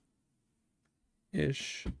works.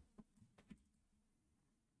 Ish.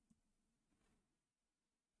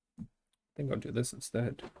 I think I'll do this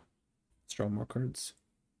instead. Let's draw more cards.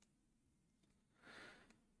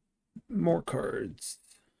 More cards.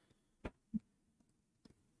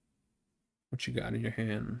 What you got in your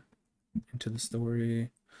hand? Into the Story.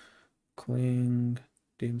 Cling.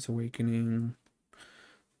 Dame's Awakening.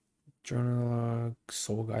 Journal,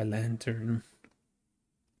 Soul Guy Lantern.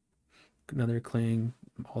 Another Cling.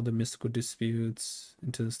 All the Mystical Disputes.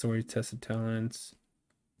 Into the Story, Test of Talents.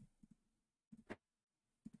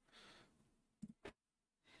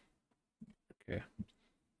 Okay.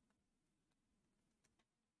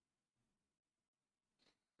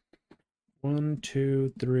 One,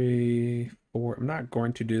 two, three, four. I'm not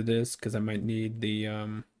going to do this because I might need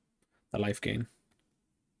the life gain.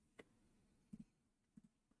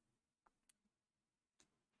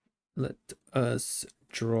 Let us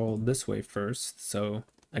draw this way first so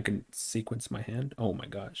I can sequence my hand. Oh my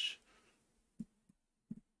gosh.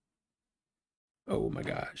 Oh my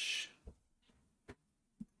gosh.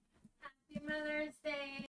 Happy Mother's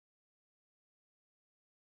Day.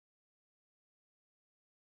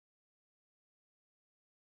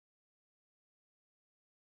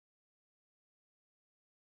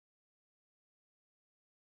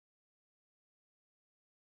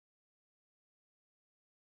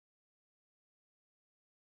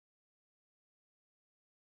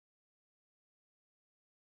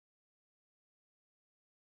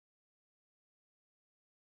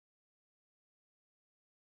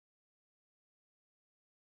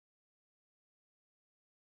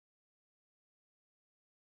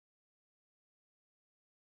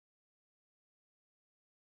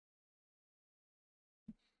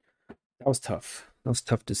 That was tough. That was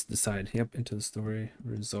tough to decide. Yep, Into the Story.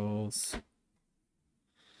 Resolves.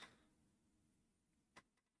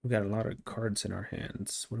 We got a lot of cards in our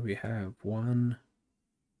hands. What do we have? One.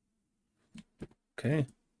 Okay.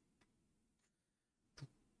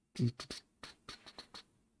 Dude,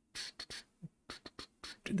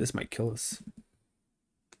 this might kill us.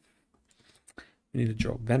 We need to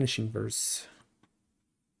draw Vanishing Verse.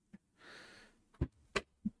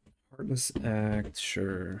 Heartless Act,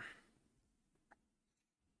 sure.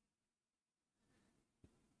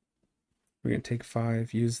 We're gonna take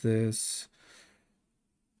 5, use this.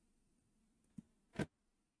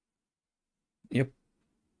 Yep.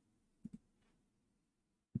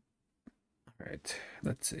 All right,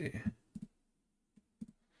 let's see.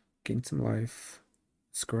 Gain some life.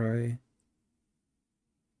 Scry.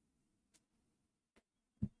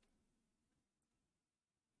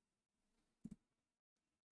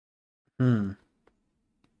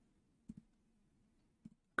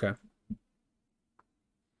 Okay.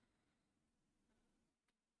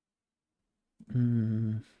 I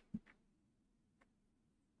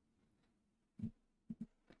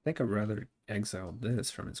think I'd rather exile this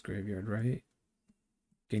from its graveyard, right?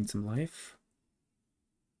 Gain some life.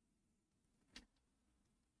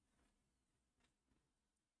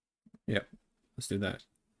 Yep. Let's do that.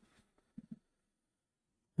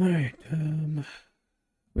 All right.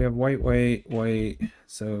 We have white, white, white.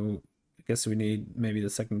 So I guess we need maybe the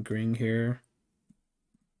second green here.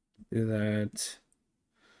 Do that.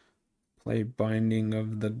 Play Binding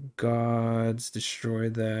of the Gods. Destroy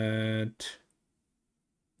that.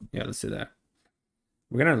 Yeah, let's do that.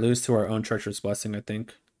 We're gonna lose to our own Treacherous Blessing, I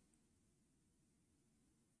think.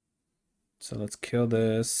 So let's kill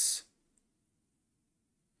this.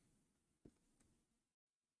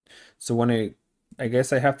 So when I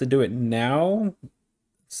guess I have to do it now.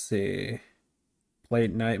 Let's see. Play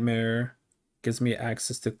Nightmare. Gives me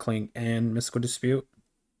access to Cling and Mystical Dispute.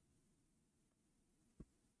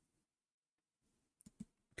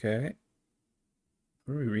 Okay.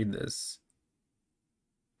 Where do we read this?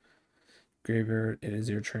 Graveyard, it is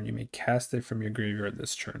your turn. You may cast it from your graveyard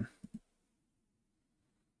this turn.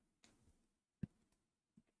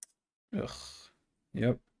 Ugh.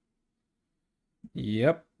 Yep.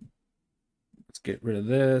 Yep. Let's get rid of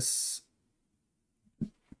this.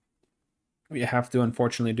 We have to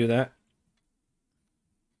unfortunately do that.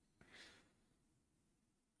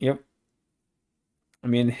 Yep. I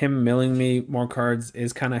mean, him milling me more cards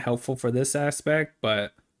is kind of helpful for this aspect,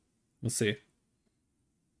 but we'll see.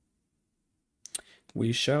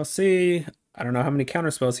 We shall see. I don't know how many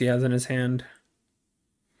counter spells he has in his hand.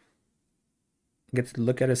 I get to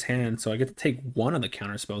look at his hand, so I get to take one of the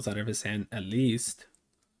counter spells out of his hand at least.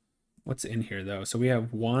 What's in here though? So we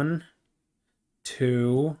have 1,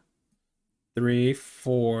 2, 3,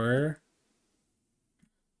 4,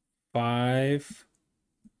 5,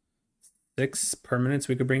 6 permanents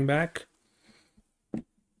we could bring back.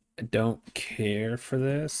 I don't care for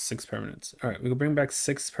this. 6 permanents. All right, we could bring back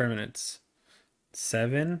 6 permanents.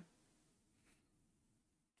 7.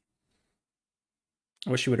 I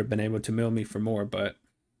wish you would have been able to mill me for more, but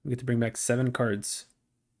we get to bring back 7 cards.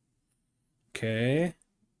 Okay.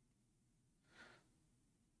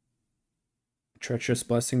 Treacherous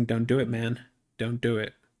Blessing, don't do it, man. Don't do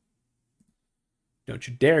it. Don't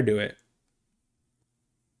you dare do it.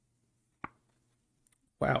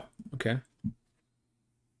 Wow, okay.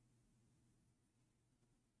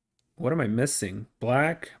 What am I missing?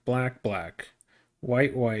 Black, black, black.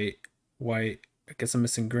 White, white, white. I guess I'm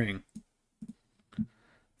missing green.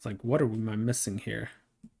 It's like, what am I missing here?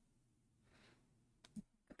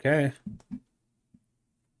 Okay.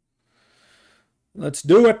 Let's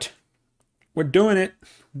do it. We're doing it.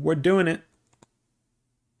 We're doing it.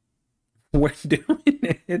 We're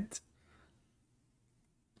doing it.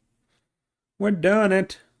 We're doing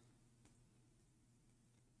it.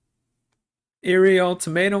 Eerie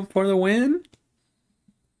Ultimatum for the win.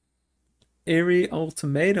 Eerie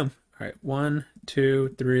Ultimatum. All right, 1,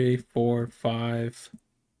 2, 3, 4, 5,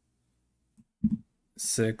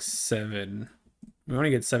 6, 7. We only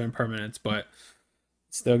get 7 permanents, but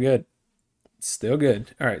still good. Still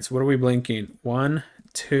good. All right, so what are we blinking? 1,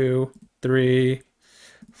 2, 3,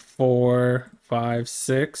 4, 5,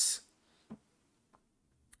 6.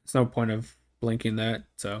 There's no point of blinking that,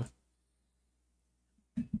 so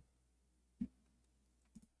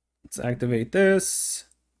let's activate this.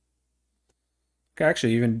 I can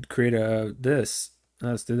actually even create this.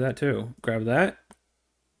 Let's do that too. Grab that.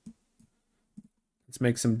 Let's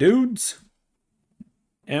make some dudes.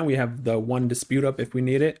 And we have the 1 dispute up if we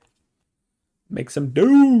need it. Make some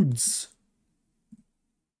dudes.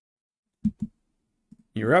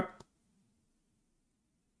 You're up.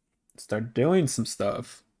 Start doing some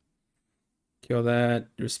stuff. Kill that.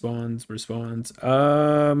 Responds.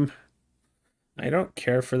 I don't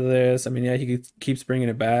care for this. I mean, yeah, he keeps bringing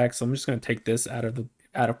it back, so I'm just gonna take this out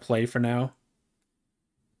of play for now.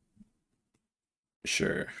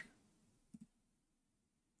 Sure.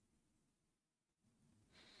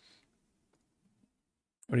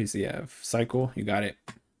 What does he have? Cycle. You got it.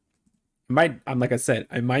 I'm like I said,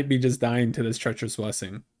 I might be just dying to this Treacherous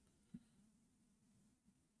Blessing.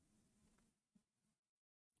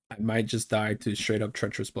 I might just die to straight up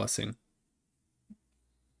Treacherous Blessing.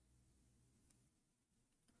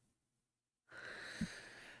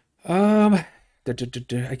 I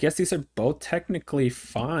guess these are both technically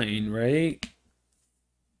fine, right?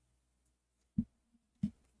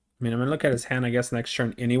 I mean, I'm gonna look at his hand, I guess, next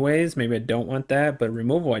turn anyways. Maybe I don't want that, but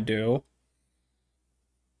removal I do.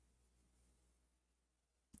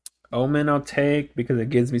 Omen I'll take because it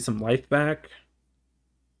gives me some life back.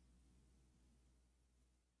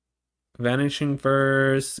 Vanishing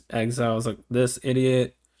first, exiles like this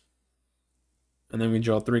idiot. And then we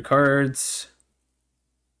draw 3 cards.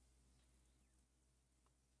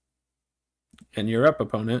 And you're up,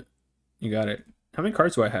 opponent. You got it. How many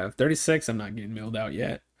cards do I have? 36. I'm not getting milled out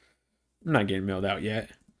yet. Alright,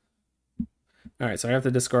 so I have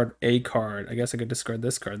to discard a card. I guess I could discard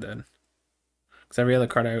this card then. Because every other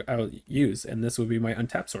card I'll use. And this would be my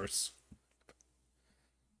untapped source.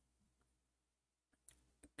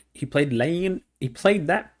 He played lane. He played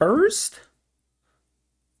that first?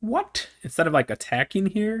 What? Instead of like attacking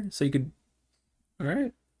here? So you could...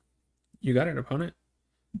 Alright. You got it, opponent.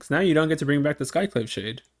 Because now you don't get to bring back the Skyclave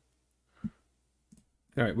Shade.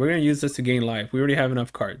 Alright, we're going to use this to gain life. We already have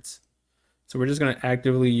enough cards. So we're just going to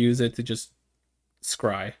actively use it to just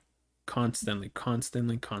scry. Constantly. Let's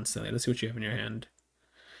see what you have in your hand.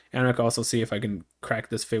 And I can also see if I can crack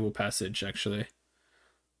this Fable Passage, actually.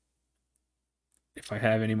 If I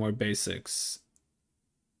have any more basics.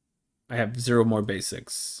 I have 0 more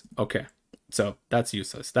basics. Okay, so that's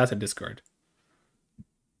useless. That's a discard.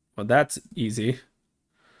 Well, that's easy.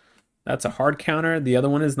 That's a hard counter. The other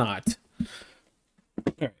one is not.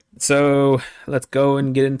 All right, so let's go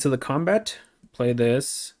and get into the combat. Play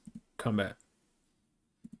this. Combat.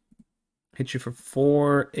 Hit you for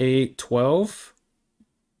 4, 8, 12.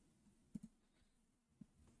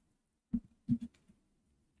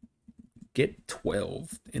 Get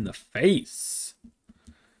 12 in the face.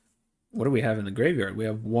 What do we have in the graveyard? We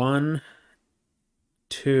have 1,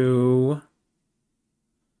 2.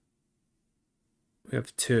 We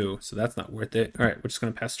have 2, so that's not worth it. All right, we're just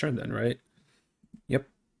gonna pass turn then, right? Yep.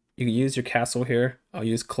 You can use your castle here. I'll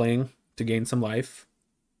use Cling to gain some life.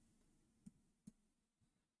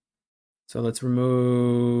 So let's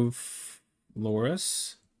remove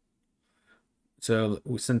Loris. So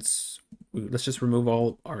let's just remove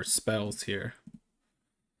all our spells here.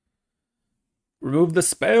 Remove the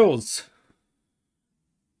spells.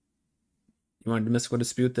 You want to mystical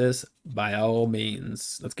dispute this? By all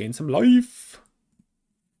means. Let's gain some life.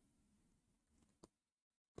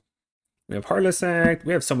 We have Heartless Act.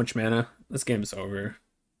 We have so much mana. This game's over.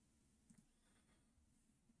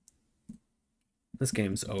 This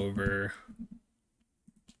game's over.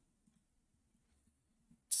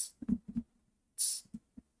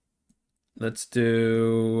 Let's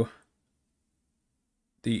do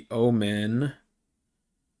the Omen.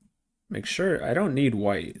 Make sure I don't need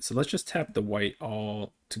white. So let's just tap the white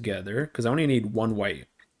all together because I only need 1 white.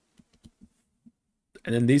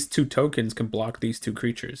 And then these 2 tokens can block these 2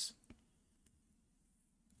 creatures.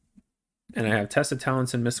 And I have Test of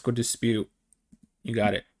Talents and Mystical Dispute. You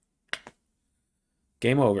got it.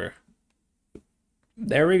 Game over.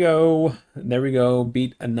 There we go. There we go.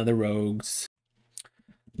 Beat another Rogues.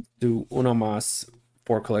 Do uno más.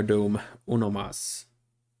 4-color Doom. Uno más.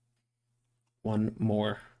 1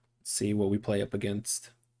 more. See what we play up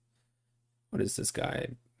against. What is this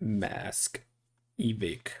guy? Mask.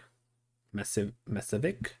 Evic.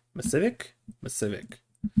 Massivic.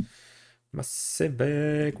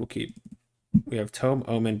 We'll keep. We have Tome,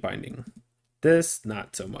 Omen, Binding. This,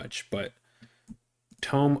 not so much, but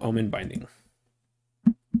Tome, Omen, Binding.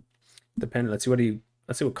 Let's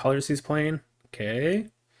see what colors he's playing. Okay.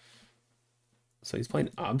 So he's playing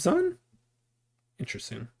Abzan?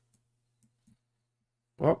 Interesting.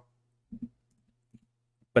 Well.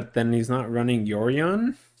 But then he's not running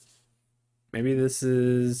Yorion. Maybe this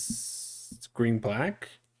is green-black.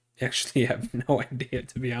 Actually, I have no idea,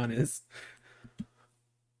 to be honest.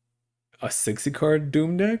 A 60-card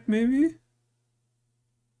Doom deck, maybe?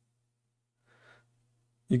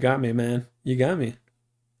 You got me, man. You got me.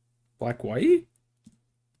 Black-white?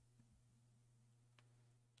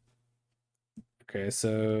 Okay,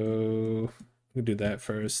 so we'll do that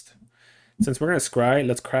first. Since we're going to scry,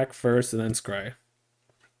 let's crack first and then scry.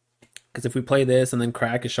 Because if we play this and then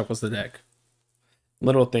crack, it shuffles the deck.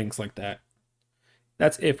 Little things like that.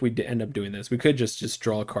 That's if we end up doing this. We could just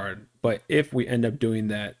draw a card. But if we end up doing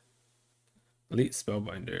that, Elite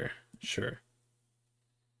Spellbinder. Sure.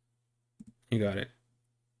 You got it.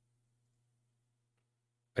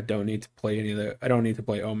 I don't need to play any of the... I don't need to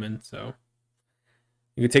play Omen, so...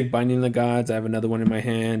 You can take Binding the Gods. I have another one in my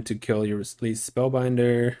hand to kill your Elite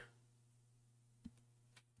Spellbinder.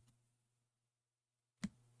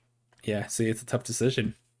 Yeah, see, it's a tough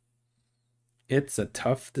decision. It's a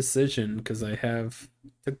tough decision because I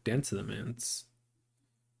took Dance of the Manse.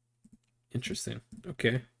 Interesting.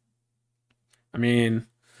 Okay. I mean,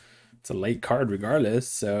 it's a late card regardless,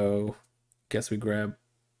 so guess we grab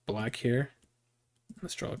black here.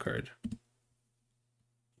 Let's draw a card.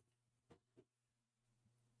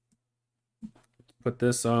 Put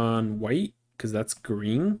this on white because that's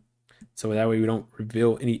green. So that way we don't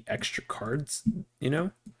reveal any extra cards, you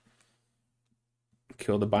know?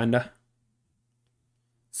 Kill the binder.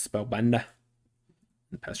 Spellbinder.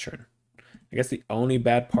 And pass turn. I guess the only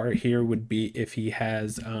bad part here would be if he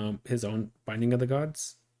has his own Binding of the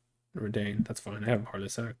Gods. Redain. That's fine. I have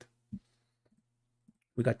Heartless Act.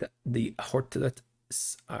 We got the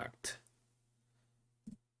Heartless Act.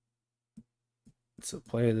 So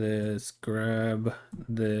play this. Grab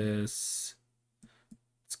this.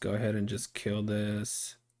 Let's go ahead and just kill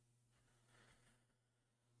this.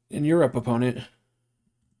 And you're up, opponent.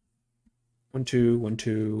 1, 2, 1,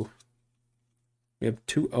 2. We have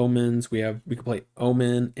 2 Omens. We can play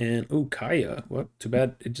Omen and Kaya. Well, too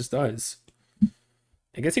bad it just does.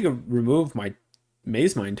 I guess you could remove my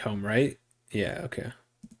Maze Mind Tome, right? Yeah, okay.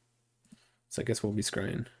 So I guess we'll be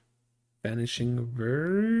scrying. Vanishing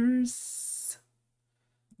Verse.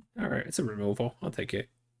 Alright, it's a removal. I'll take it.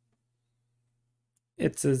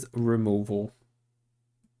 It says removal.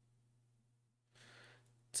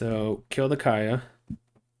 So kill the Kaya.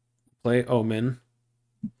 Play Omen.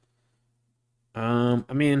 I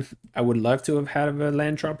mean, I would love to have had a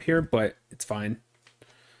land drop here, but it's fine.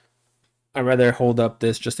 I'd rather hold up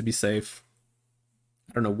this just to be safe.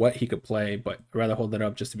 I don't know what he could play, but I'd rather hold it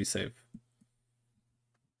up just to be safe.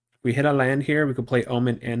 If we hit a land here, we could play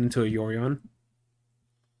Omen and into a Yorion.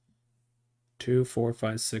 2, 4,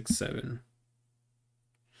 5, 6, 7.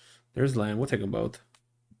 There's land. We'll take them both.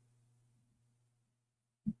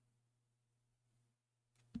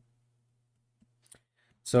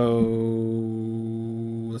 So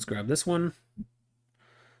let's grab this one.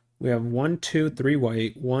 We have 1, 2, 3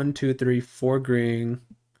 white, 1, 2, 3, 4 green.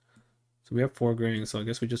 So we have 4 green, so I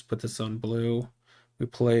guess we just put this on blue. We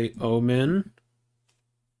play Omen,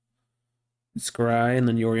 Scry, and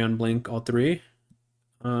then Yorion Blink, all 3.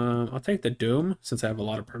 I'll take the Doom since I have a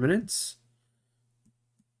lot of permanents.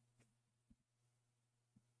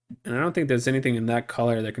 And I don't think there's anything in that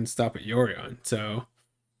color that can stop a Yorion, so...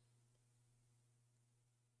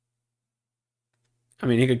 I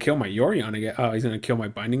mean, he could kill my Yorion again. Oh, he's gonna kill my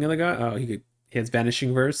Binding of the God? Oh, he has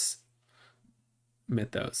Vanishing Verse.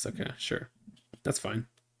 Mythos. Okay, sure. That's fine.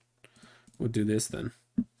 We'll do this then.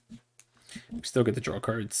 We still get to draw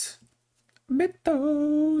cards.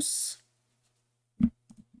 Mythos.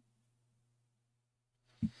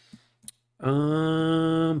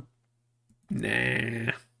 Nah.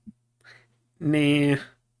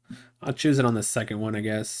 I'll choose it on the second one, I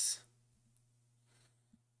guess.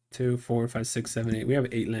 2, 4, 5, 6, 7, 8. We have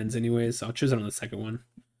 8 lands anyways, so I'll choose it on the second one.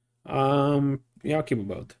 Yeah, I'll keep them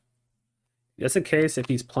both. Just in case if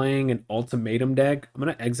he's playing an ultimatum deck, I'm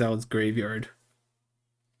gonna exile his graveyard.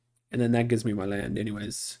 And then that gives me my land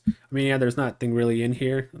anyways. I mean, yeah, there's nothing really in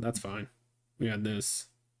here. That's fine. We got this.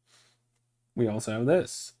 We also have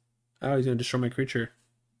this. Oh, he's gonna destroy my creature.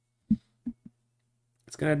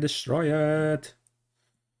 It's gonna destroy it.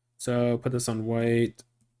 So put this on white.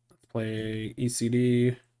 Let's play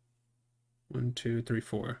ECD. 1, 2, 3,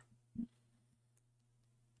 4.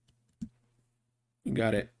 You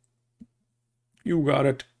got it. You got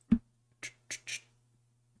it.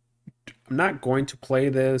 I'm not going to play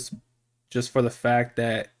this just for the fact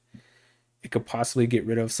that it could possibly get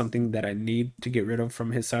rid of something that I need to get rid of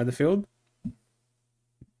from his side of the field.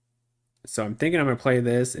 So I'm thinking I'm going to play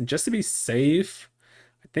this, and just to be safe,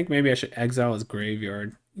 I think maybe I should exile his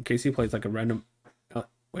graveyard in case he plays like a random... Oh,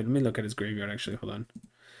 wait, let me look at his graveyard actually. Hold on.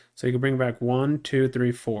 So you can bring back 1, 2,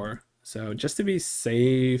 3, 4. So just to be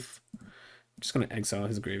safe, I'm just going to exile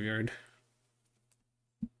his graveyard.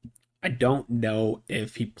 I don't know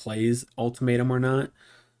if he plays Ultimatum or not,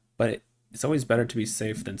 but it's always better to be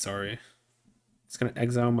safe than sorry. It's going to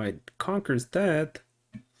exile my Conqueror's Death.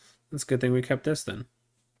 That's a good thing we kept this then.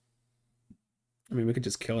 I mean, we could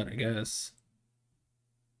just kill it, I guess.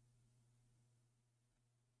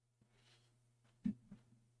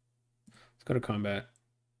 Let's go to combat.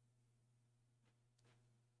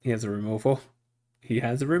 He has a removal. He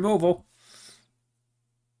has a removal.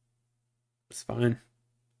 It's fine.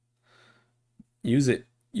 Use it.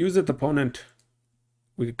 Use it, opponent.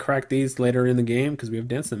 We could crack these later in the game because we have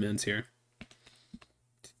Dance of the Manse here.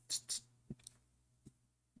 Let's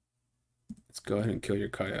go ahead and kill your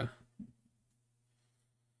Kaya.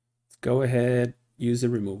 Let's go ahead. Use the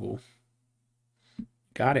removal.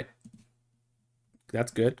 Got it.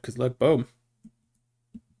 That's good because look, boom.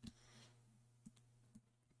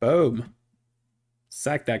 Boom.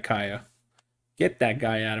 Sack that Kaya. Get that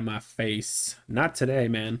guy out of my face. Not today,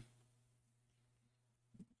 man.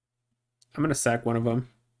 I'm gonna sack one of them,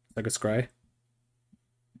 like a Scry,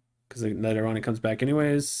 because later on it comes back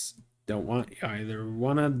anyways. Don't want either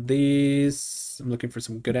one of these. I'm looking for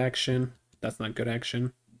some good action. That's not good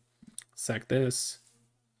action. Sack this.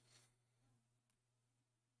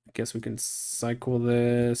 I guess we can cycle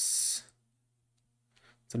this.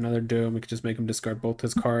 It's another Doom. We could just make him discard both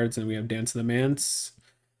his cards, and we have Dance of the Manse.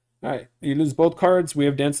 All right, you lose both cards. We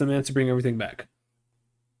have Dance of the Manse to bring everything back.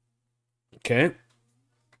 Okay.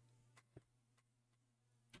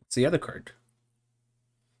 What's the other card?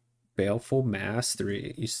 Baleful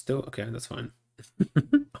Mastery. You still... Okay, that's fine.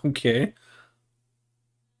 Okay.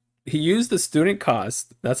 He used the student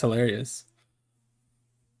cost. That's hilarious.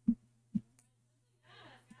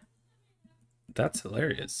 That's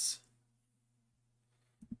hilarious.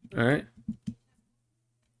 All right.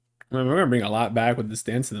 I mean, we're going to bring a lot back with this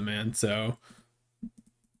Dance of the Man, so...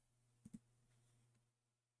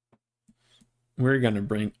 We're going to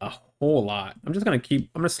bring a whole lot. I'm just going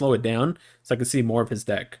to slow it down so I can see more of his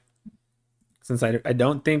deck. Since I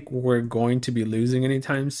don't think we're going to be losing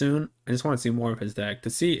anytime soon, I just want to see more of his deck to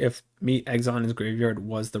see if me exiling his graveyard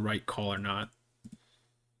was the right call or not.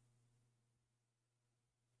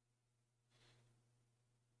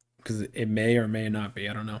 Because it may or may not be,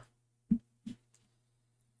 I don't know.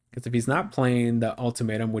 Because if he's not playing the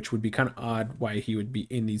Ultimatum, which would be kind of odd why he would be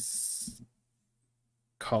in these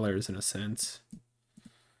colors in a sense.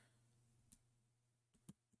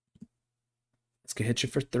 Let's get hit you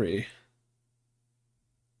for 3.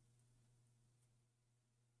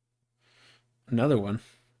 Another one.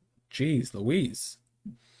 Jeez Louise.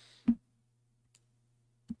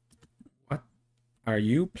 What are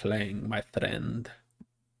you playing, my friend?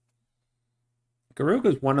 Garuk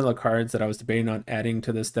is one of the cards that I was debating on adding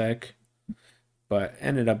to this deck, but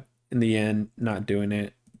ended up in the end not doing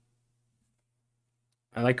it.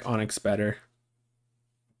 I like Onyx better.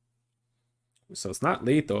 So it's not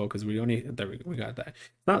lethal because we only we got that.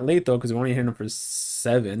 It's not lethal because we only hit him for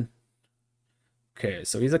 7. Okay,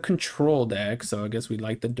 so he's a control deck, so I guess we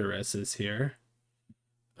like the duresses here.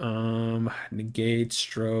 Negate,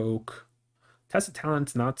 stroke. Test of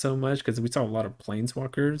Talents, not so much because we saw a lot of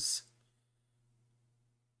planeswalkers.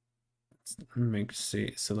 Let me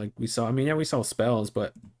see. So like we saw, I mean, yeah, we saw spells,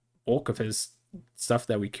 but bulk of his stuff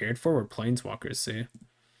that we cared for were planeswalkers. See,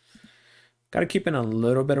 got to keep in a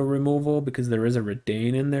little bit of removal because there is a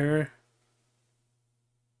Redain in there.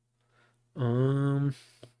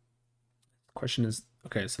 Question is,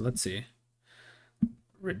 okay, so let's see.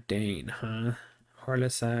 Redain, huh?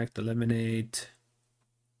 Heartless Act, Eliminate.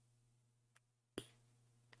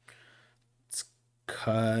 Let's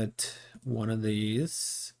cut one of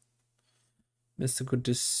these. Mystical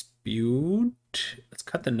Dispute. Let's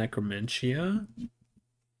cut the Necromancia.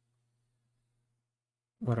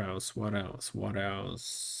 What else? What else? What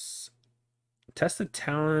else? Test of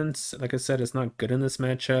Talents. Like I said, it's not good in this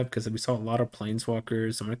matchup because we saw a lot of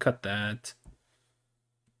planeswalkers. So I'm going to cut that.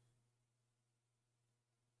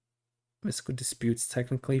 Mystical Dispute's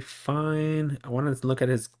technically fine. I wanted to look at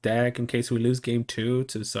his deck in case we lose game 2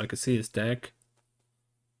 so I could see his deck.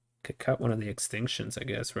 Could cut one of the extinctions, I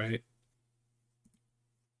guess, right?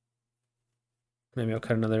 Maybe I'll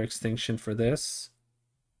cut another extinction for this.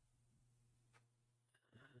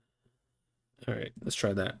 All right, let's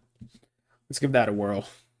try that. Let's give that a whirl.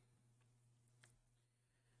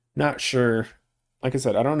 Not sure. Like I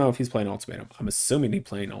said, I don't know if he's playing Ultimatum. I'm assuming he's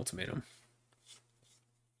playing Ultimatum.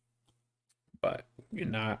 But you're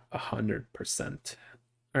not 100%.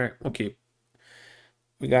 All right, we'll keep.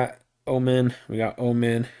 We got Omen. We got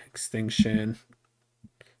Omen, Extinction.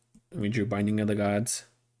 And we drew Binding of the Gods.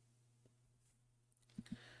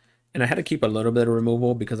 And I had to keep a little bit of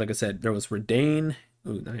removal because, like I said, there was Redain.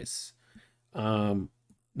 Ooh, nice.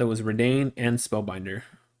 There was Redain and Spellbinder.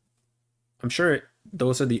 I'm sure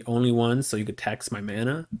those are the only ones, so you could tax my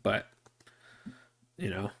mana, but you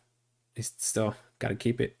know, you still gotta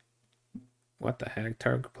keep it. What the heck?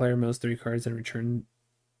 Target player mills 3 cards and return.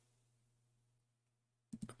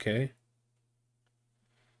 Okay.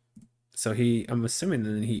 So I'm assuming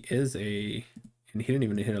that he is and he didn't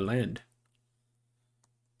even hit a land.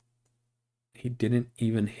 He didn't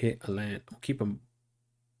even hit a land. I'll keep him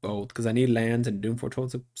both because I need lands, and Doom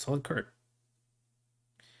Foretold's a solid card.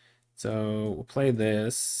 So we'll play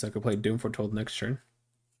this. So I could play Doom Foretold next turn.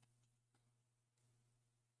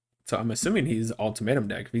 So I'm assuming he's Ultimatum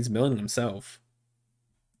deck. If he's milling himself.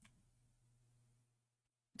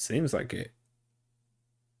 Seems like it.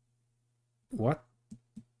 What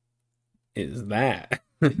is that?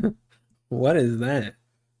 What is that?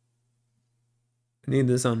 I need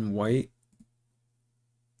this on white.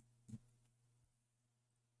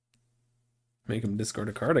 Make him discard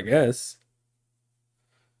a card, I guess.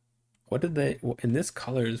 What did they... In this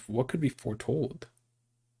colors, what could be foretold?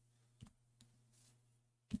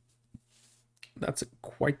 That's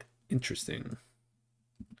quite interesting.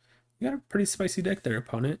 You got a pretty spicy deck there,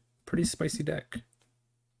 opponent. Pretty spicy deck.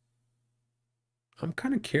 I'm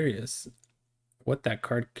kind of curious what that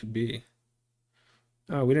card could be.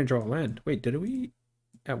 Oh, we didn't draw a land. Wait, did we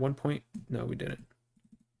at one point? No, we didn't.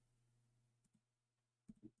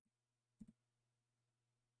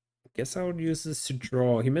 Guess I would use this to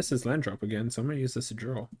draw. He missed his land drop again, so I'm gonna use this to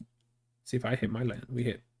draw. See if I hit my land. We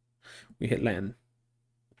hit land.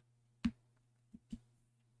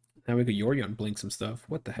 Now we could Yorion blink some stuff.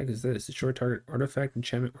 What the heck is this? Destroy target artifact,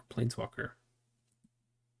 enchantment, or planeswalker.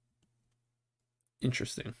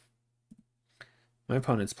 Interesting. My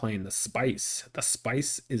opponent's playing the spice. The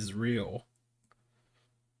spice is real.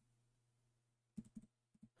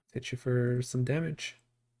 Hit you for some damage.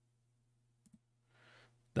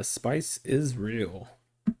 The spice is real.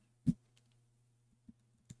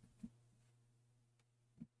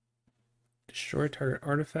 Destroy target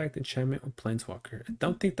artifact, enchantment, or planeswalker. I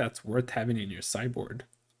don't think that's worth having in your sideboard.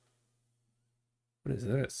 What is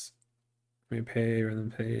this? May pay rather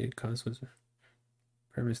than pay consequences.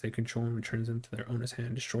 Permanents they control and returns them to their owner's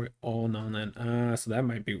hand. Destroy all non-land. Ah, so that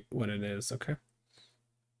might be what it is. Okay.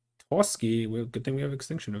 Toski. Well, good thing we have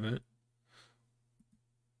extinction event.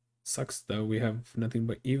 Sucks though. We have nothing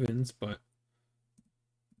but evens, but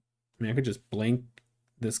I mean, I could just blank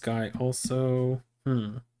this guy also.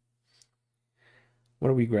 What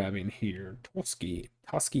are we grabbing here? Toski.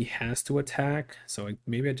 Toski has to attack, so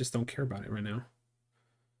maybe I just don't care about it right now.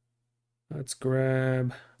 Let's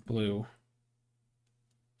grab blue.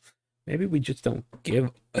 Maybe we just don't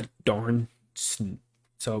give a darn.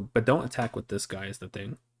 So, but don't attack with this guy is the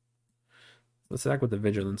thing. Let's attack with the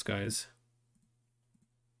Vigilance guys.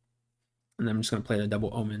 And then I'm just going to play the double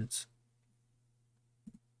omens.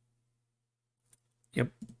 Yep.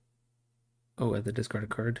 Oh, I had to discard a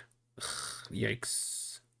card. Ugh,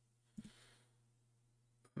 yikes.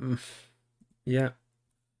 Yeah.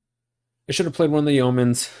 I should have played one of the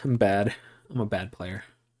omens. I'm bad. I'm a bad player.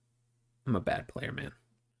 I'm a bad player, man.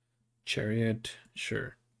 Chariot,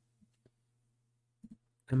 sure.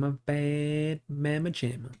 I'm a bad mamma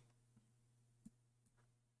jamma.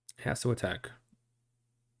 Has to attack.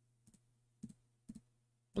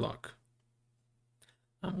 Block.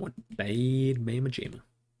 I'm one bad mamma jamma.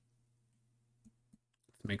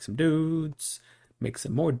 Let's make some dudes. Make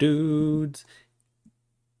some more dudes.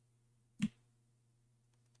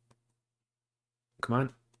 Come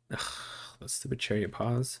on. Ugh, let's do a chariot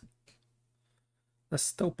pause. Let's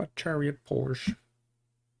stop a chariot Porsche.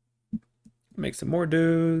 Make some more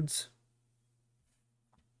dudes.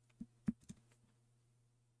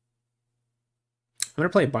 I'm going to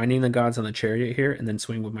play Binding the Gods on the chariot here and then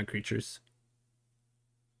swing with my creatures.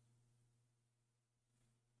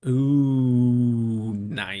 Ooh,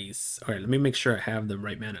 nice. All right, let me make sure I have the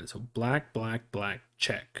right mana. So black, black, black,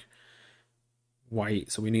 check. White.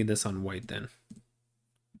 So we need this on white then.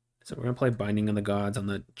 So we're going to play Binding of the Gods on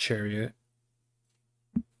the chariot.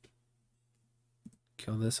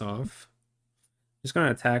 Kill this off. Just going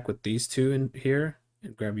to attack with these two in here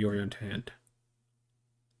and grab Yorion to hand.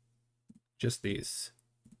 Just these.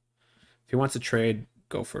 If he wants to trade,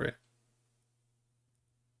 go for it.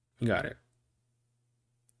 You got it.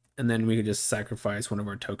 And then we could just sacrifice one of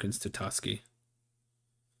our tokens to Tusky.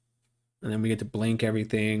 And then we get to blink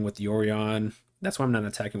everything with Yorion. That's why I'm not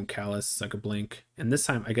attacking with Callus, so I could blink. And this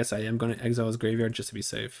time, I guess I am going to exile his graveyard just to be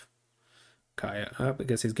safe. Kaya up. I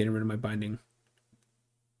guess he's getting rid of my binding.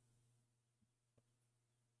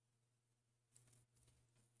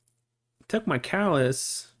 Took my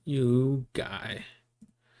Callus. You guy.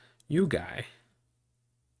 You guy.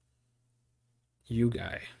 You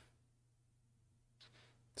guy.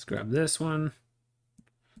 Let's grab this one.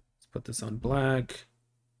 Let's put this on black.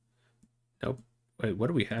 Nope. Wait, what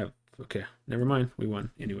do we have? Okay, never mind. We won.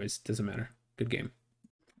 Anyways, doesn't matter. Good game.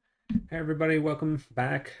 Hey everybody, welcome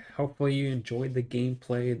back. Hopefully you enjoyed the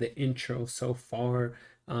gameplay, the intro so far.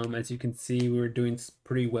 As you can see, we were doing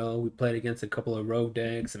pretty well. We played against a couple of rogue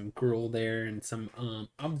decks, some Gruul there, and some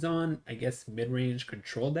Abzan, I guess mid-range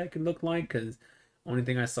control deck it looked like, because only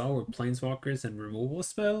thing I saw were planeswalkers and removal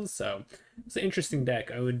spells. So it's an interesting deck.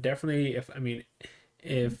 I would definitely,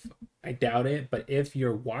 if I doubt it, but if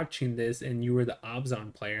you're watching this and you were the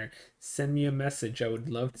Abzan player, send me a message. I would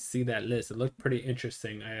love to see that list. It looked pretty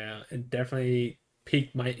interesting. It definitely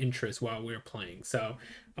piqued my interest while we were playing. So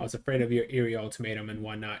I was afraid of your Eerie Ultimatum and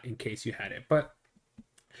whatnot in case you had it. But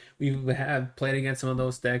we have played against some of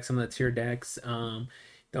those decks, some of the tier decks. The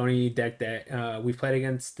only deck that we've played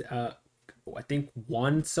against, I think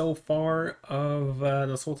one so far of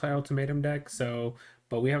the Sultai Ultimatum deck. So,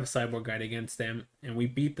 but we have a sideboard guide against them, and we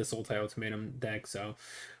beat the Sultai Ultimatum deck. So,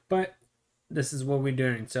 but this is what we're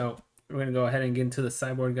doing. So we're gonna go ahead and get into the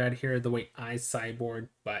sideboard guide here, the way I sideboard.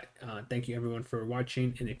 But thank you everyone for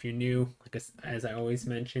watching, and if you're new, like as I always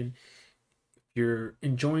mention, if you're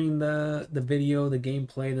enjoying the video, the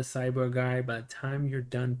gameplay, the sideboard guide, by the time you're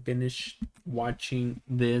done finish watching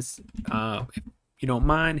this, if you don't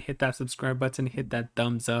mind, hit that subscribe button, hit that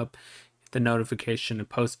thumbs up, hit the notification to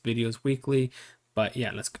post videos weekly. But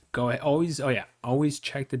yeah, let's go ahead. Always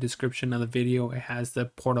check the description of the video. It has the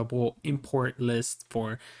portable import list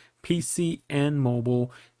for PC and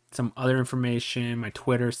mobile, some other information, my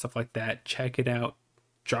Twitter, stuff like that. Check it out.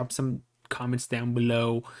 Drop some comments down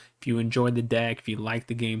below if you enjoyed the deck, if you like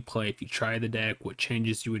the gameplay, if you try the deck, what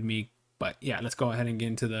changes you would make. But yeah, let's go ahead and get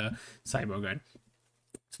into the sideboard guide.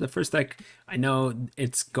 So the first deck, I know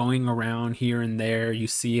it's going around here and there. You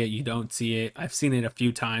see it, you don't see it. I've seen it a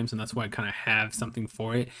few times, and that's why I kind of have something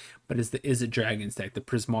for it. But it's the Izzet Dragons deck, the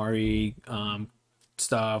Prismari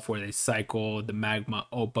stuff where they cycle the Magma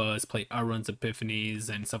Opus, play Arun's Epiphanies,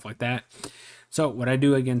 and stuff like that. So what I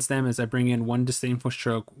do against them is I bring in one Disdainful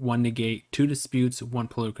Stroke, one Negate, two Disputes, one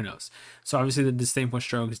Polukranos. So obviously the Disdainful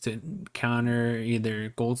Stroke is to counter either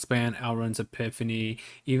Goldspan, Alrund's Epiphany,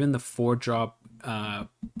 even the 4-drop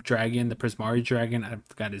dragon, the Prismari dragon, I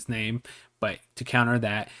forgot his name, but to counter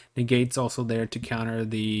that. Negate's also there to counter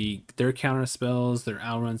their counter spells, their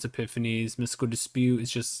Alrund's Epiphanies. Mystical Dispute is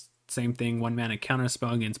just same thing, 1 mana counter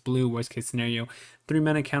spell against blue, worst case scenario, 3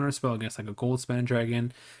 mana counter spell against like a Goldspan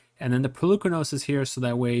dragon. And then the Pelucanos is here, so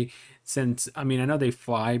that way, since, I mean, I know they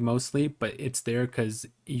fly mostly, but it's there because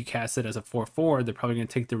you cast it as a 4/4. They're probably going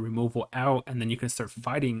to take the removal out, and then you can start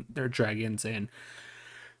fighting their dragons and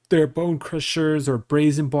their Bone Crushers or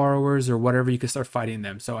Brazen Borrowers or whatever. You can start fighting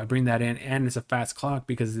them. So I bring that in, and it's a fast clock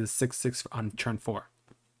because it's 6/6 on turn 4.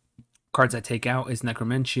 Cards I take out is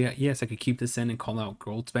Necromentia. Yes, I could keep this in and call out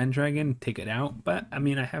Goldspan Dragon, take it out, but I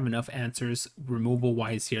mean, I have enough answers removal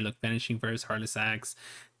wise here, like Vanishing Verse, Heartless Axe,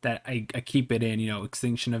 that I keep it in, you know,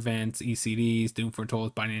 Extinction Events, ECDs, Doom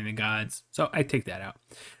Foretold, Binding the Gods. So I take that out.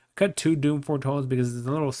 Cut 2 Doom Foretold because it's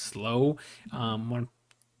a little slow. One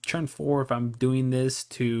turn 4, if I'm doing this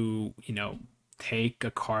to, you know, take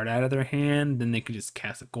a card out of their hand, then they could just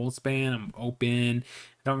cast a Goldspan. I'm open.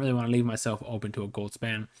 I don't really want to leave myself open to a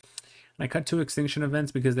Goldspan. I cut 2 Extinction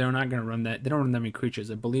Events because they're not going to run that. They don't run that many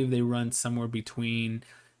creatures. I believe they run somewhere between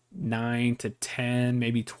 9 to 10,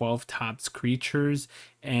 maybe 12 tops creatures.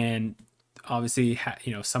 And obviously,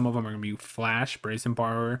 you know, some of them are going to be Flash, Brazen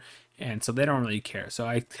Borrower, and so they don't really care. So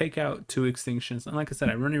I take out 2 Extinctions. And like I said,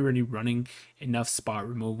 I'm already running enough spot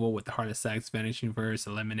removal with the Heartless Axe, Vanishing Verse,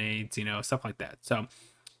 Eliminates, you know, stuff like that. So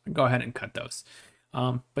I go ahead and cut those.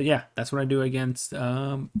 But yeah, that's what I do against,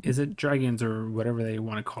 is it dragons or whatever they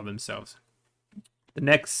want to call themselves. The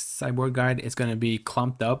next sideboard guide is going to be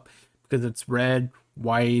clumped up because it's red,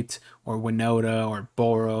 white, or Winota, or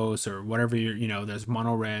Boros, or whatever you know, there's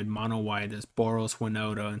mono red, mono white, there's Boros,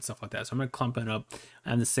 Winota, and stuff like that. So I'm going to clump it up.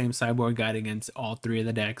 I have the same sideboard guide against all 3 of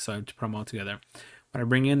the decks, so I have to put them all together. What I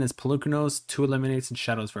bring in is Pelucanos, 2 Eliminates, and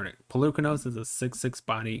Shadow's Verdict. Pelucanos is a 6/6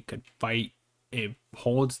 body, could fight. It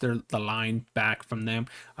holds the line back from them.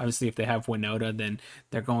 Obviously, if they have Winota, then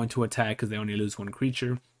they're going to attack because they only lose 1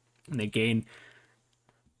 creature. And they gain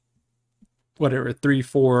whatever 3,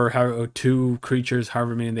 4, or 2 creatures,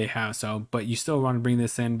 however many they have. So, but you still want to bring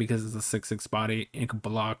this in because it's a 6/6 body. It can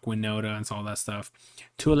block Winota and all that stuff.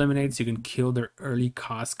 2 Eliminates, you can kill their early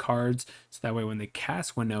cost cards, so that way when they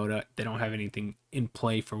cast Winota, they don't have anything in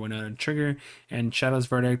play for Winota to trigger. And Shadow's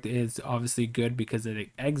Verdict is obviously good because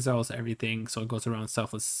it exiles everything, so it goes around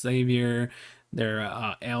Selfless Savior, their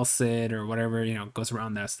Ailsid, or whatever, you know, goes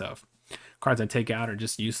around that stuff. Cards I take out are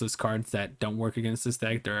just useless cards that don't work against this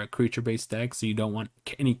deck. They're a creature-based deck, so you don't want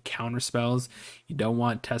any counter spells. You don't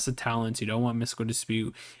want Test of Talents. You don't want Mystical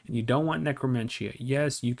Dispute. And you don't want Necromentia.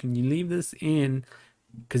 Yes, you can leave this in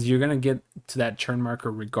because you're going to get to that turn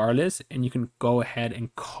marker regardless, and you can go ahead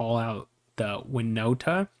and call out the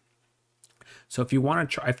Winota. So if you want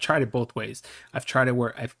to try, I've tried it both ways. I've tried it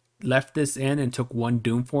where I've left this in and took 1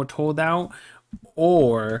 Doom Foretold out,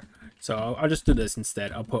 or... So I'll just do this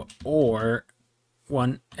instead. I'll put or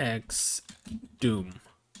 1x Doom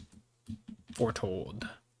Foretold.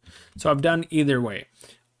 So I've done either way.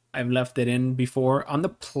 I've left it in before. On the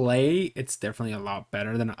play, it's definitely a lot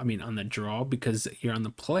better than, I mean, on the draw, because you're on the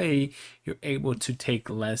play, you're able to take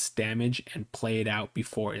less damage and play it out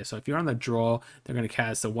before it. So if you're on the draw, they're going to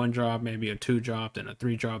cast a 1-drop, maybe a 2-drop, then a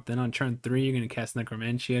 3-drop. Then on turn 3, you're going to cast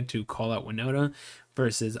Necromentia to call out Winota,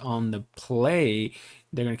 versus on the play,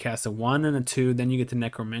 they're going to cast a 1 and a 2, then you get to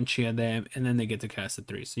Necromentia them, and then they get to cast a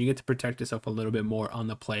 3. So you get to protect yourself a little bit more on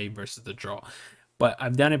the play versus the draw. But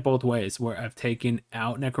I've done it both ways, where I've taken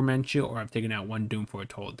out Necromentia or I've taken out 1 Doom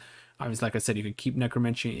Foretold. Obviously, like I said, you could keep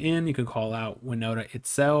Necromentia in, you could call out Winota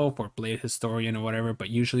itself or Blade Historian or whatever, but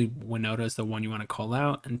usually Winota is the one you want to call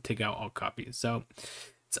out and take out all copies. So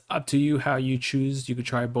it's up to you how you choose. You could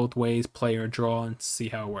try both ways, play or draw, and see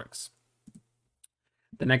how it works.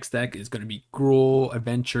 The next deck is going to be Gruul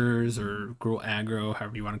Adventures or Gruul Aggro,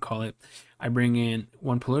 however you want to call it. I bring in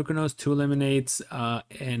 1 Pelucanos, 2 Eliminates,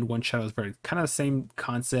 and 1 Shadow's Verdict. Kind of the same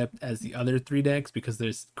concept as the other 3 decks, because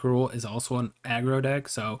there's Gruul is also an aggro deck,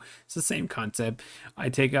 so it's the same concept. I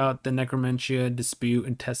take out the Necromentia, Dispute,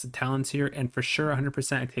 and Test of Talents here, and for sure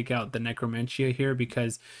 100% I take out the Necromentia here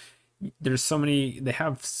because there's so many, they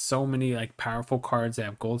have so many like powerful cards. They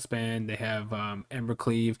have Goldspan, they have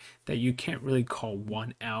Embercleave, that you can't really call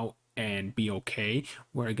one out and be okay,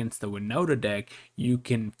 where against the Winota deck you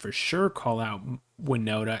can for sure call out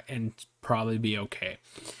Winota and probably be okay.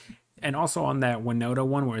 And also on that Winota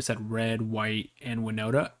one where it said red, white, and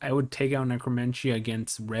Winota, I would take out Necromentia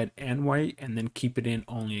against red and white and then keep it in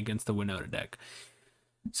only against the Winota deck.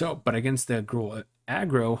 So, but against the Gruul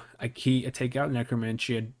aggro, I take out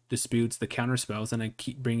Necromentia, Disputes, the counter spells, and I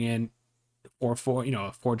keep bringing in 4/4, you know,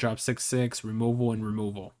 a 4-drop 6/6 removal and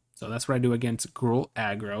removal. So that's what I do against Gruul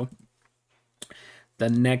aggro. The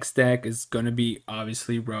next deck is going to be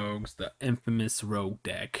obviously Rogues, the infamous Rogue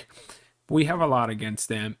deck. We have a lot against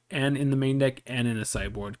them, and in the main deck and in the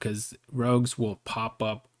sideboard, because Rogues will pop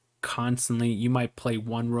up constantly. You might play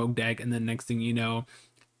one Rogue deck, and the next thing you know,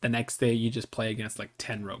 the next day you just play against like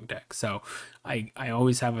 10 rogue decks. So I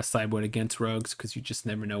always have a sideboard against rogues because you just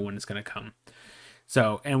never know when it's going to come.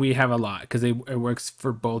 So, and we have a lot because it works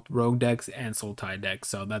for both rogue decks and sultai decks,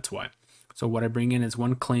 so that's why. So what I bring in is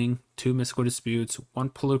 1 Cling, 2 Mystical Disputes,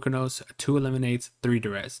 1 Pelucanos, 2 Eliminates, 3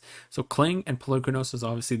 Duress. So Cling and Pelucanos is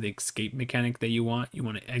obviously the escape mechanic that you want. You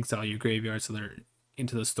want to exile your graveyard so they're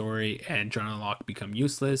into the story and Journal Lock become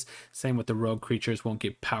useless. Same with the rogue creatures, won't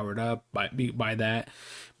get powered up by that.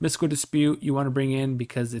 Mystical Dispute you want to bring in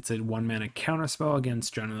because it's a 1-mana counter spell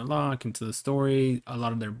against Journal Lock into the story. A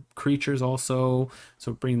lot of their creatures also,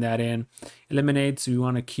 so bring that in. Eliminate, so you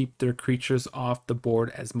want to keep their creatures off the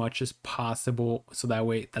board as much as possible, so that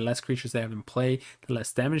way the less creatures they have in play, the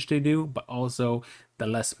less damage they do, but also the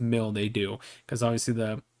less mill they do, because obviously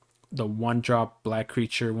the 1-drop black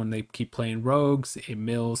creature, when they keep playing rogues, it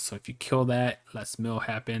mills, so if you kill that, less mill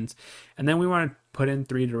happens. And then we want to put in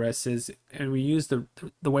 3 duresses, and we use the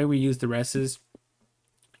way we use duresses,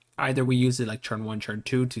 either we use it like turn 1, turn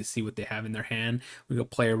 2 to see what they have in their hand. We go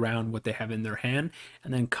play around what they have in their hand,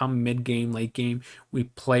 and then come mid game, late game, we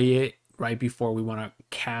play it right before we want to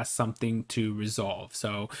cast something to resolve.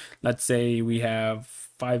 So let's say we have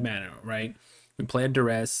 5 mana, right? We play a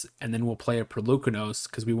Duress, and then we'll play a Pelucanos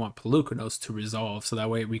because we want Pelucanos to resolve, so that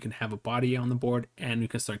way we can have a body on the board and we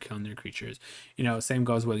can start killing their creatures. You know, same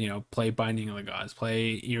goes with, you know, play Binding of the Gods,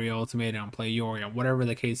 play Eerie Ultimatum, play Yorion, whatever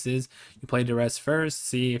the case is. You play Duress first,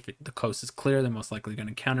 see if the coast is clear, they're most likely going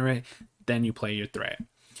to counter it, then you play your threat.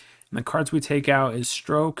 And the cards we take out is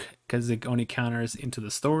Stroke, because it only counters into the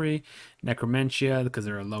story. Necromentia, because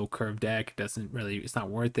they're a low curve deck, it's not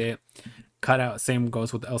worth it. Cutout, same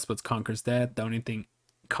goes with Elspeth's Conquers Death. The only thing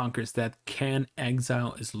Conquers Death can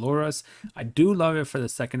exile is Loras. I do love it for the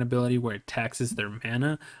second ability where it taxes their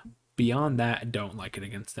mana. Beyond that, I don't like it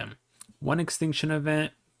against them. 1 Extinction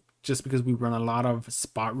Event, just because we run a lot of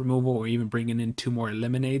spot removal or even bringing in 2 more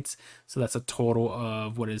eliminates. So that's a total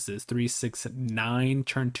of, what is this, 3, 6, 9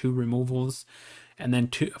 turn 2 removals. And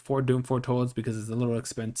then 4 Doom Foretold because it's a little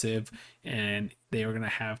expensive and they are going to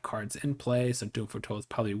have cards in play. So Doom Foretold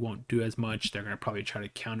probably won't do as much. They're going to probably try to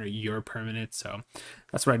counter your permanent. So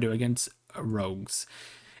that's what I do against rogues.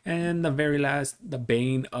 And the very last, the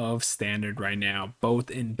bane of standard right now,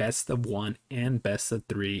 both in best of 1 and best of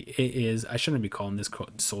 3. It is, I shouldn't be calling this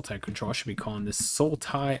sultai control. I should be calling this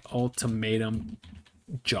sultai ultimatum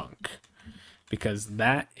junk, because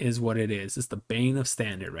that is what it is. It's the bane of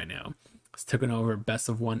standard right now. It's taken over best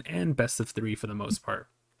of 1 and best of 3 for the most part.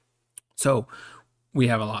 So we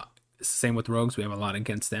have a lot. Same with rogues, we have a lot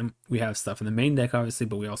against them. We have stuff in the main deck, obviously,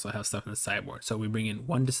 but we also have stuff in the sideboard. So we bring in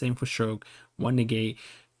 1 Disdainful Stroke, 1 Negate,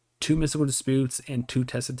 2 Mystical Disputes, and 2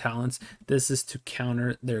 Tested Talents. This is to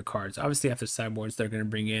counter their cards. Obviously, after sideboards, they're going to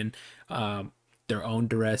bring in their own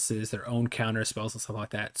duresses, their own counter spells, and stuff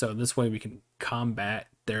like that. So this way we can combat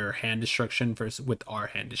their hand destruction versus with our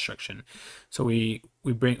hand destruction. So we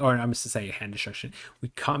bring, or I'm just to say hand destruction, we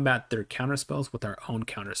combat their counter spells with our own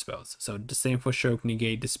counter spells. So Disdainful Stroke,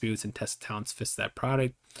 Negate, Disputes, and Tested Talents fits that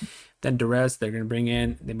product. Then Duress, they're going to bring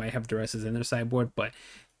in, they might have Duresses in their sideboard, but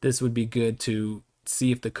this would be good to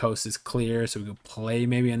see if the coast is clear, so we could play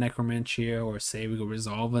maybe a Necromentia, or say we could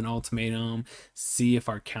resolve an ultimatum, see if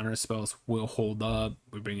our counter spells will hold up.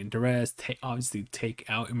 We bring in Duress, obviously take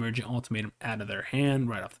out Emergent Ultimatum out of their hand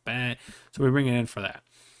right off the bat, so we bring it in for that.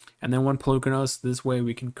 And then 1 Pelucanos, this way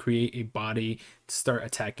we can create a body to start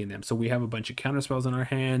attacking them. So we have a bunch of counter spells in our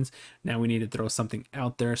hands. Now we need to throw something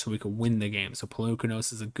out there so we can win the game. So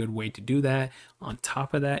Pelucanos is a good way to do that. On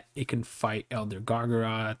top of that, it can fight Elder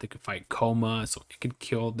Gargaroth, it can fight Coma, so it can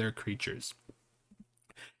kill their creatures.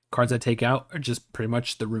 Cards I take out are just pretty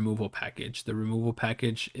much the removal package. The removal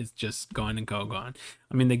package is just gone and gone.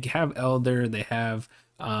 I mean, they have Elder, they have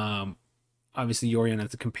obviously Yorion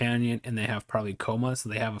as a companion, and they have probably Coma, so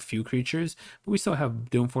they have a few creatures, but we still have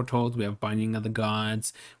Doom Foretold, we have Binding of the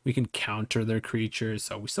Gods, we can counter their creatures,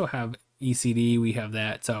 so we still have ECD, we have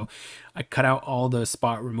that. So I cut out all the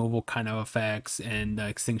spot removal kind of effects and the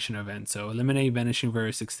extinction event. So Eliminate, Vanishing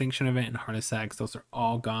Verse, Extinction Event, and Heart of Sags, those are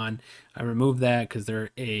all gone. I removed that because they're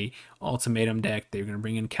a ultimatum deck. They're going to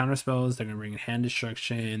bring in counter spells, they're going to bring in hand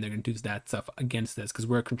destruction, they're going to do that stuff against this because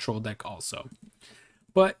we're a control deck also.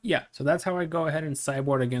 But yeah, so that's how I go ahead and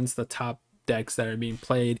sideboard against the top decks that are being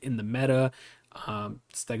played in the meta.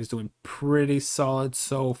 This deck is doing pretty solid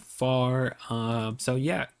so far. So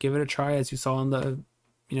yeah, give it a try as you saw on the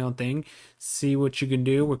thing. See what you can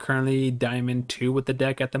do. We're currently Diamond 2 with the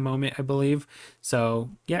deck at the moment, I believe. So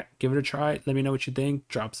yeah, give it a try. Let me know what you think.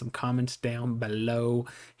 Drop some comments down below.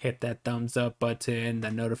 Hit that thumbs up button,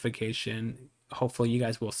 that notification hopefully you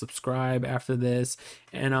guys will subscribe after this,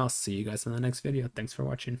 and I'll see you guys in the next video. Thanks for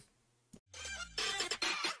watching.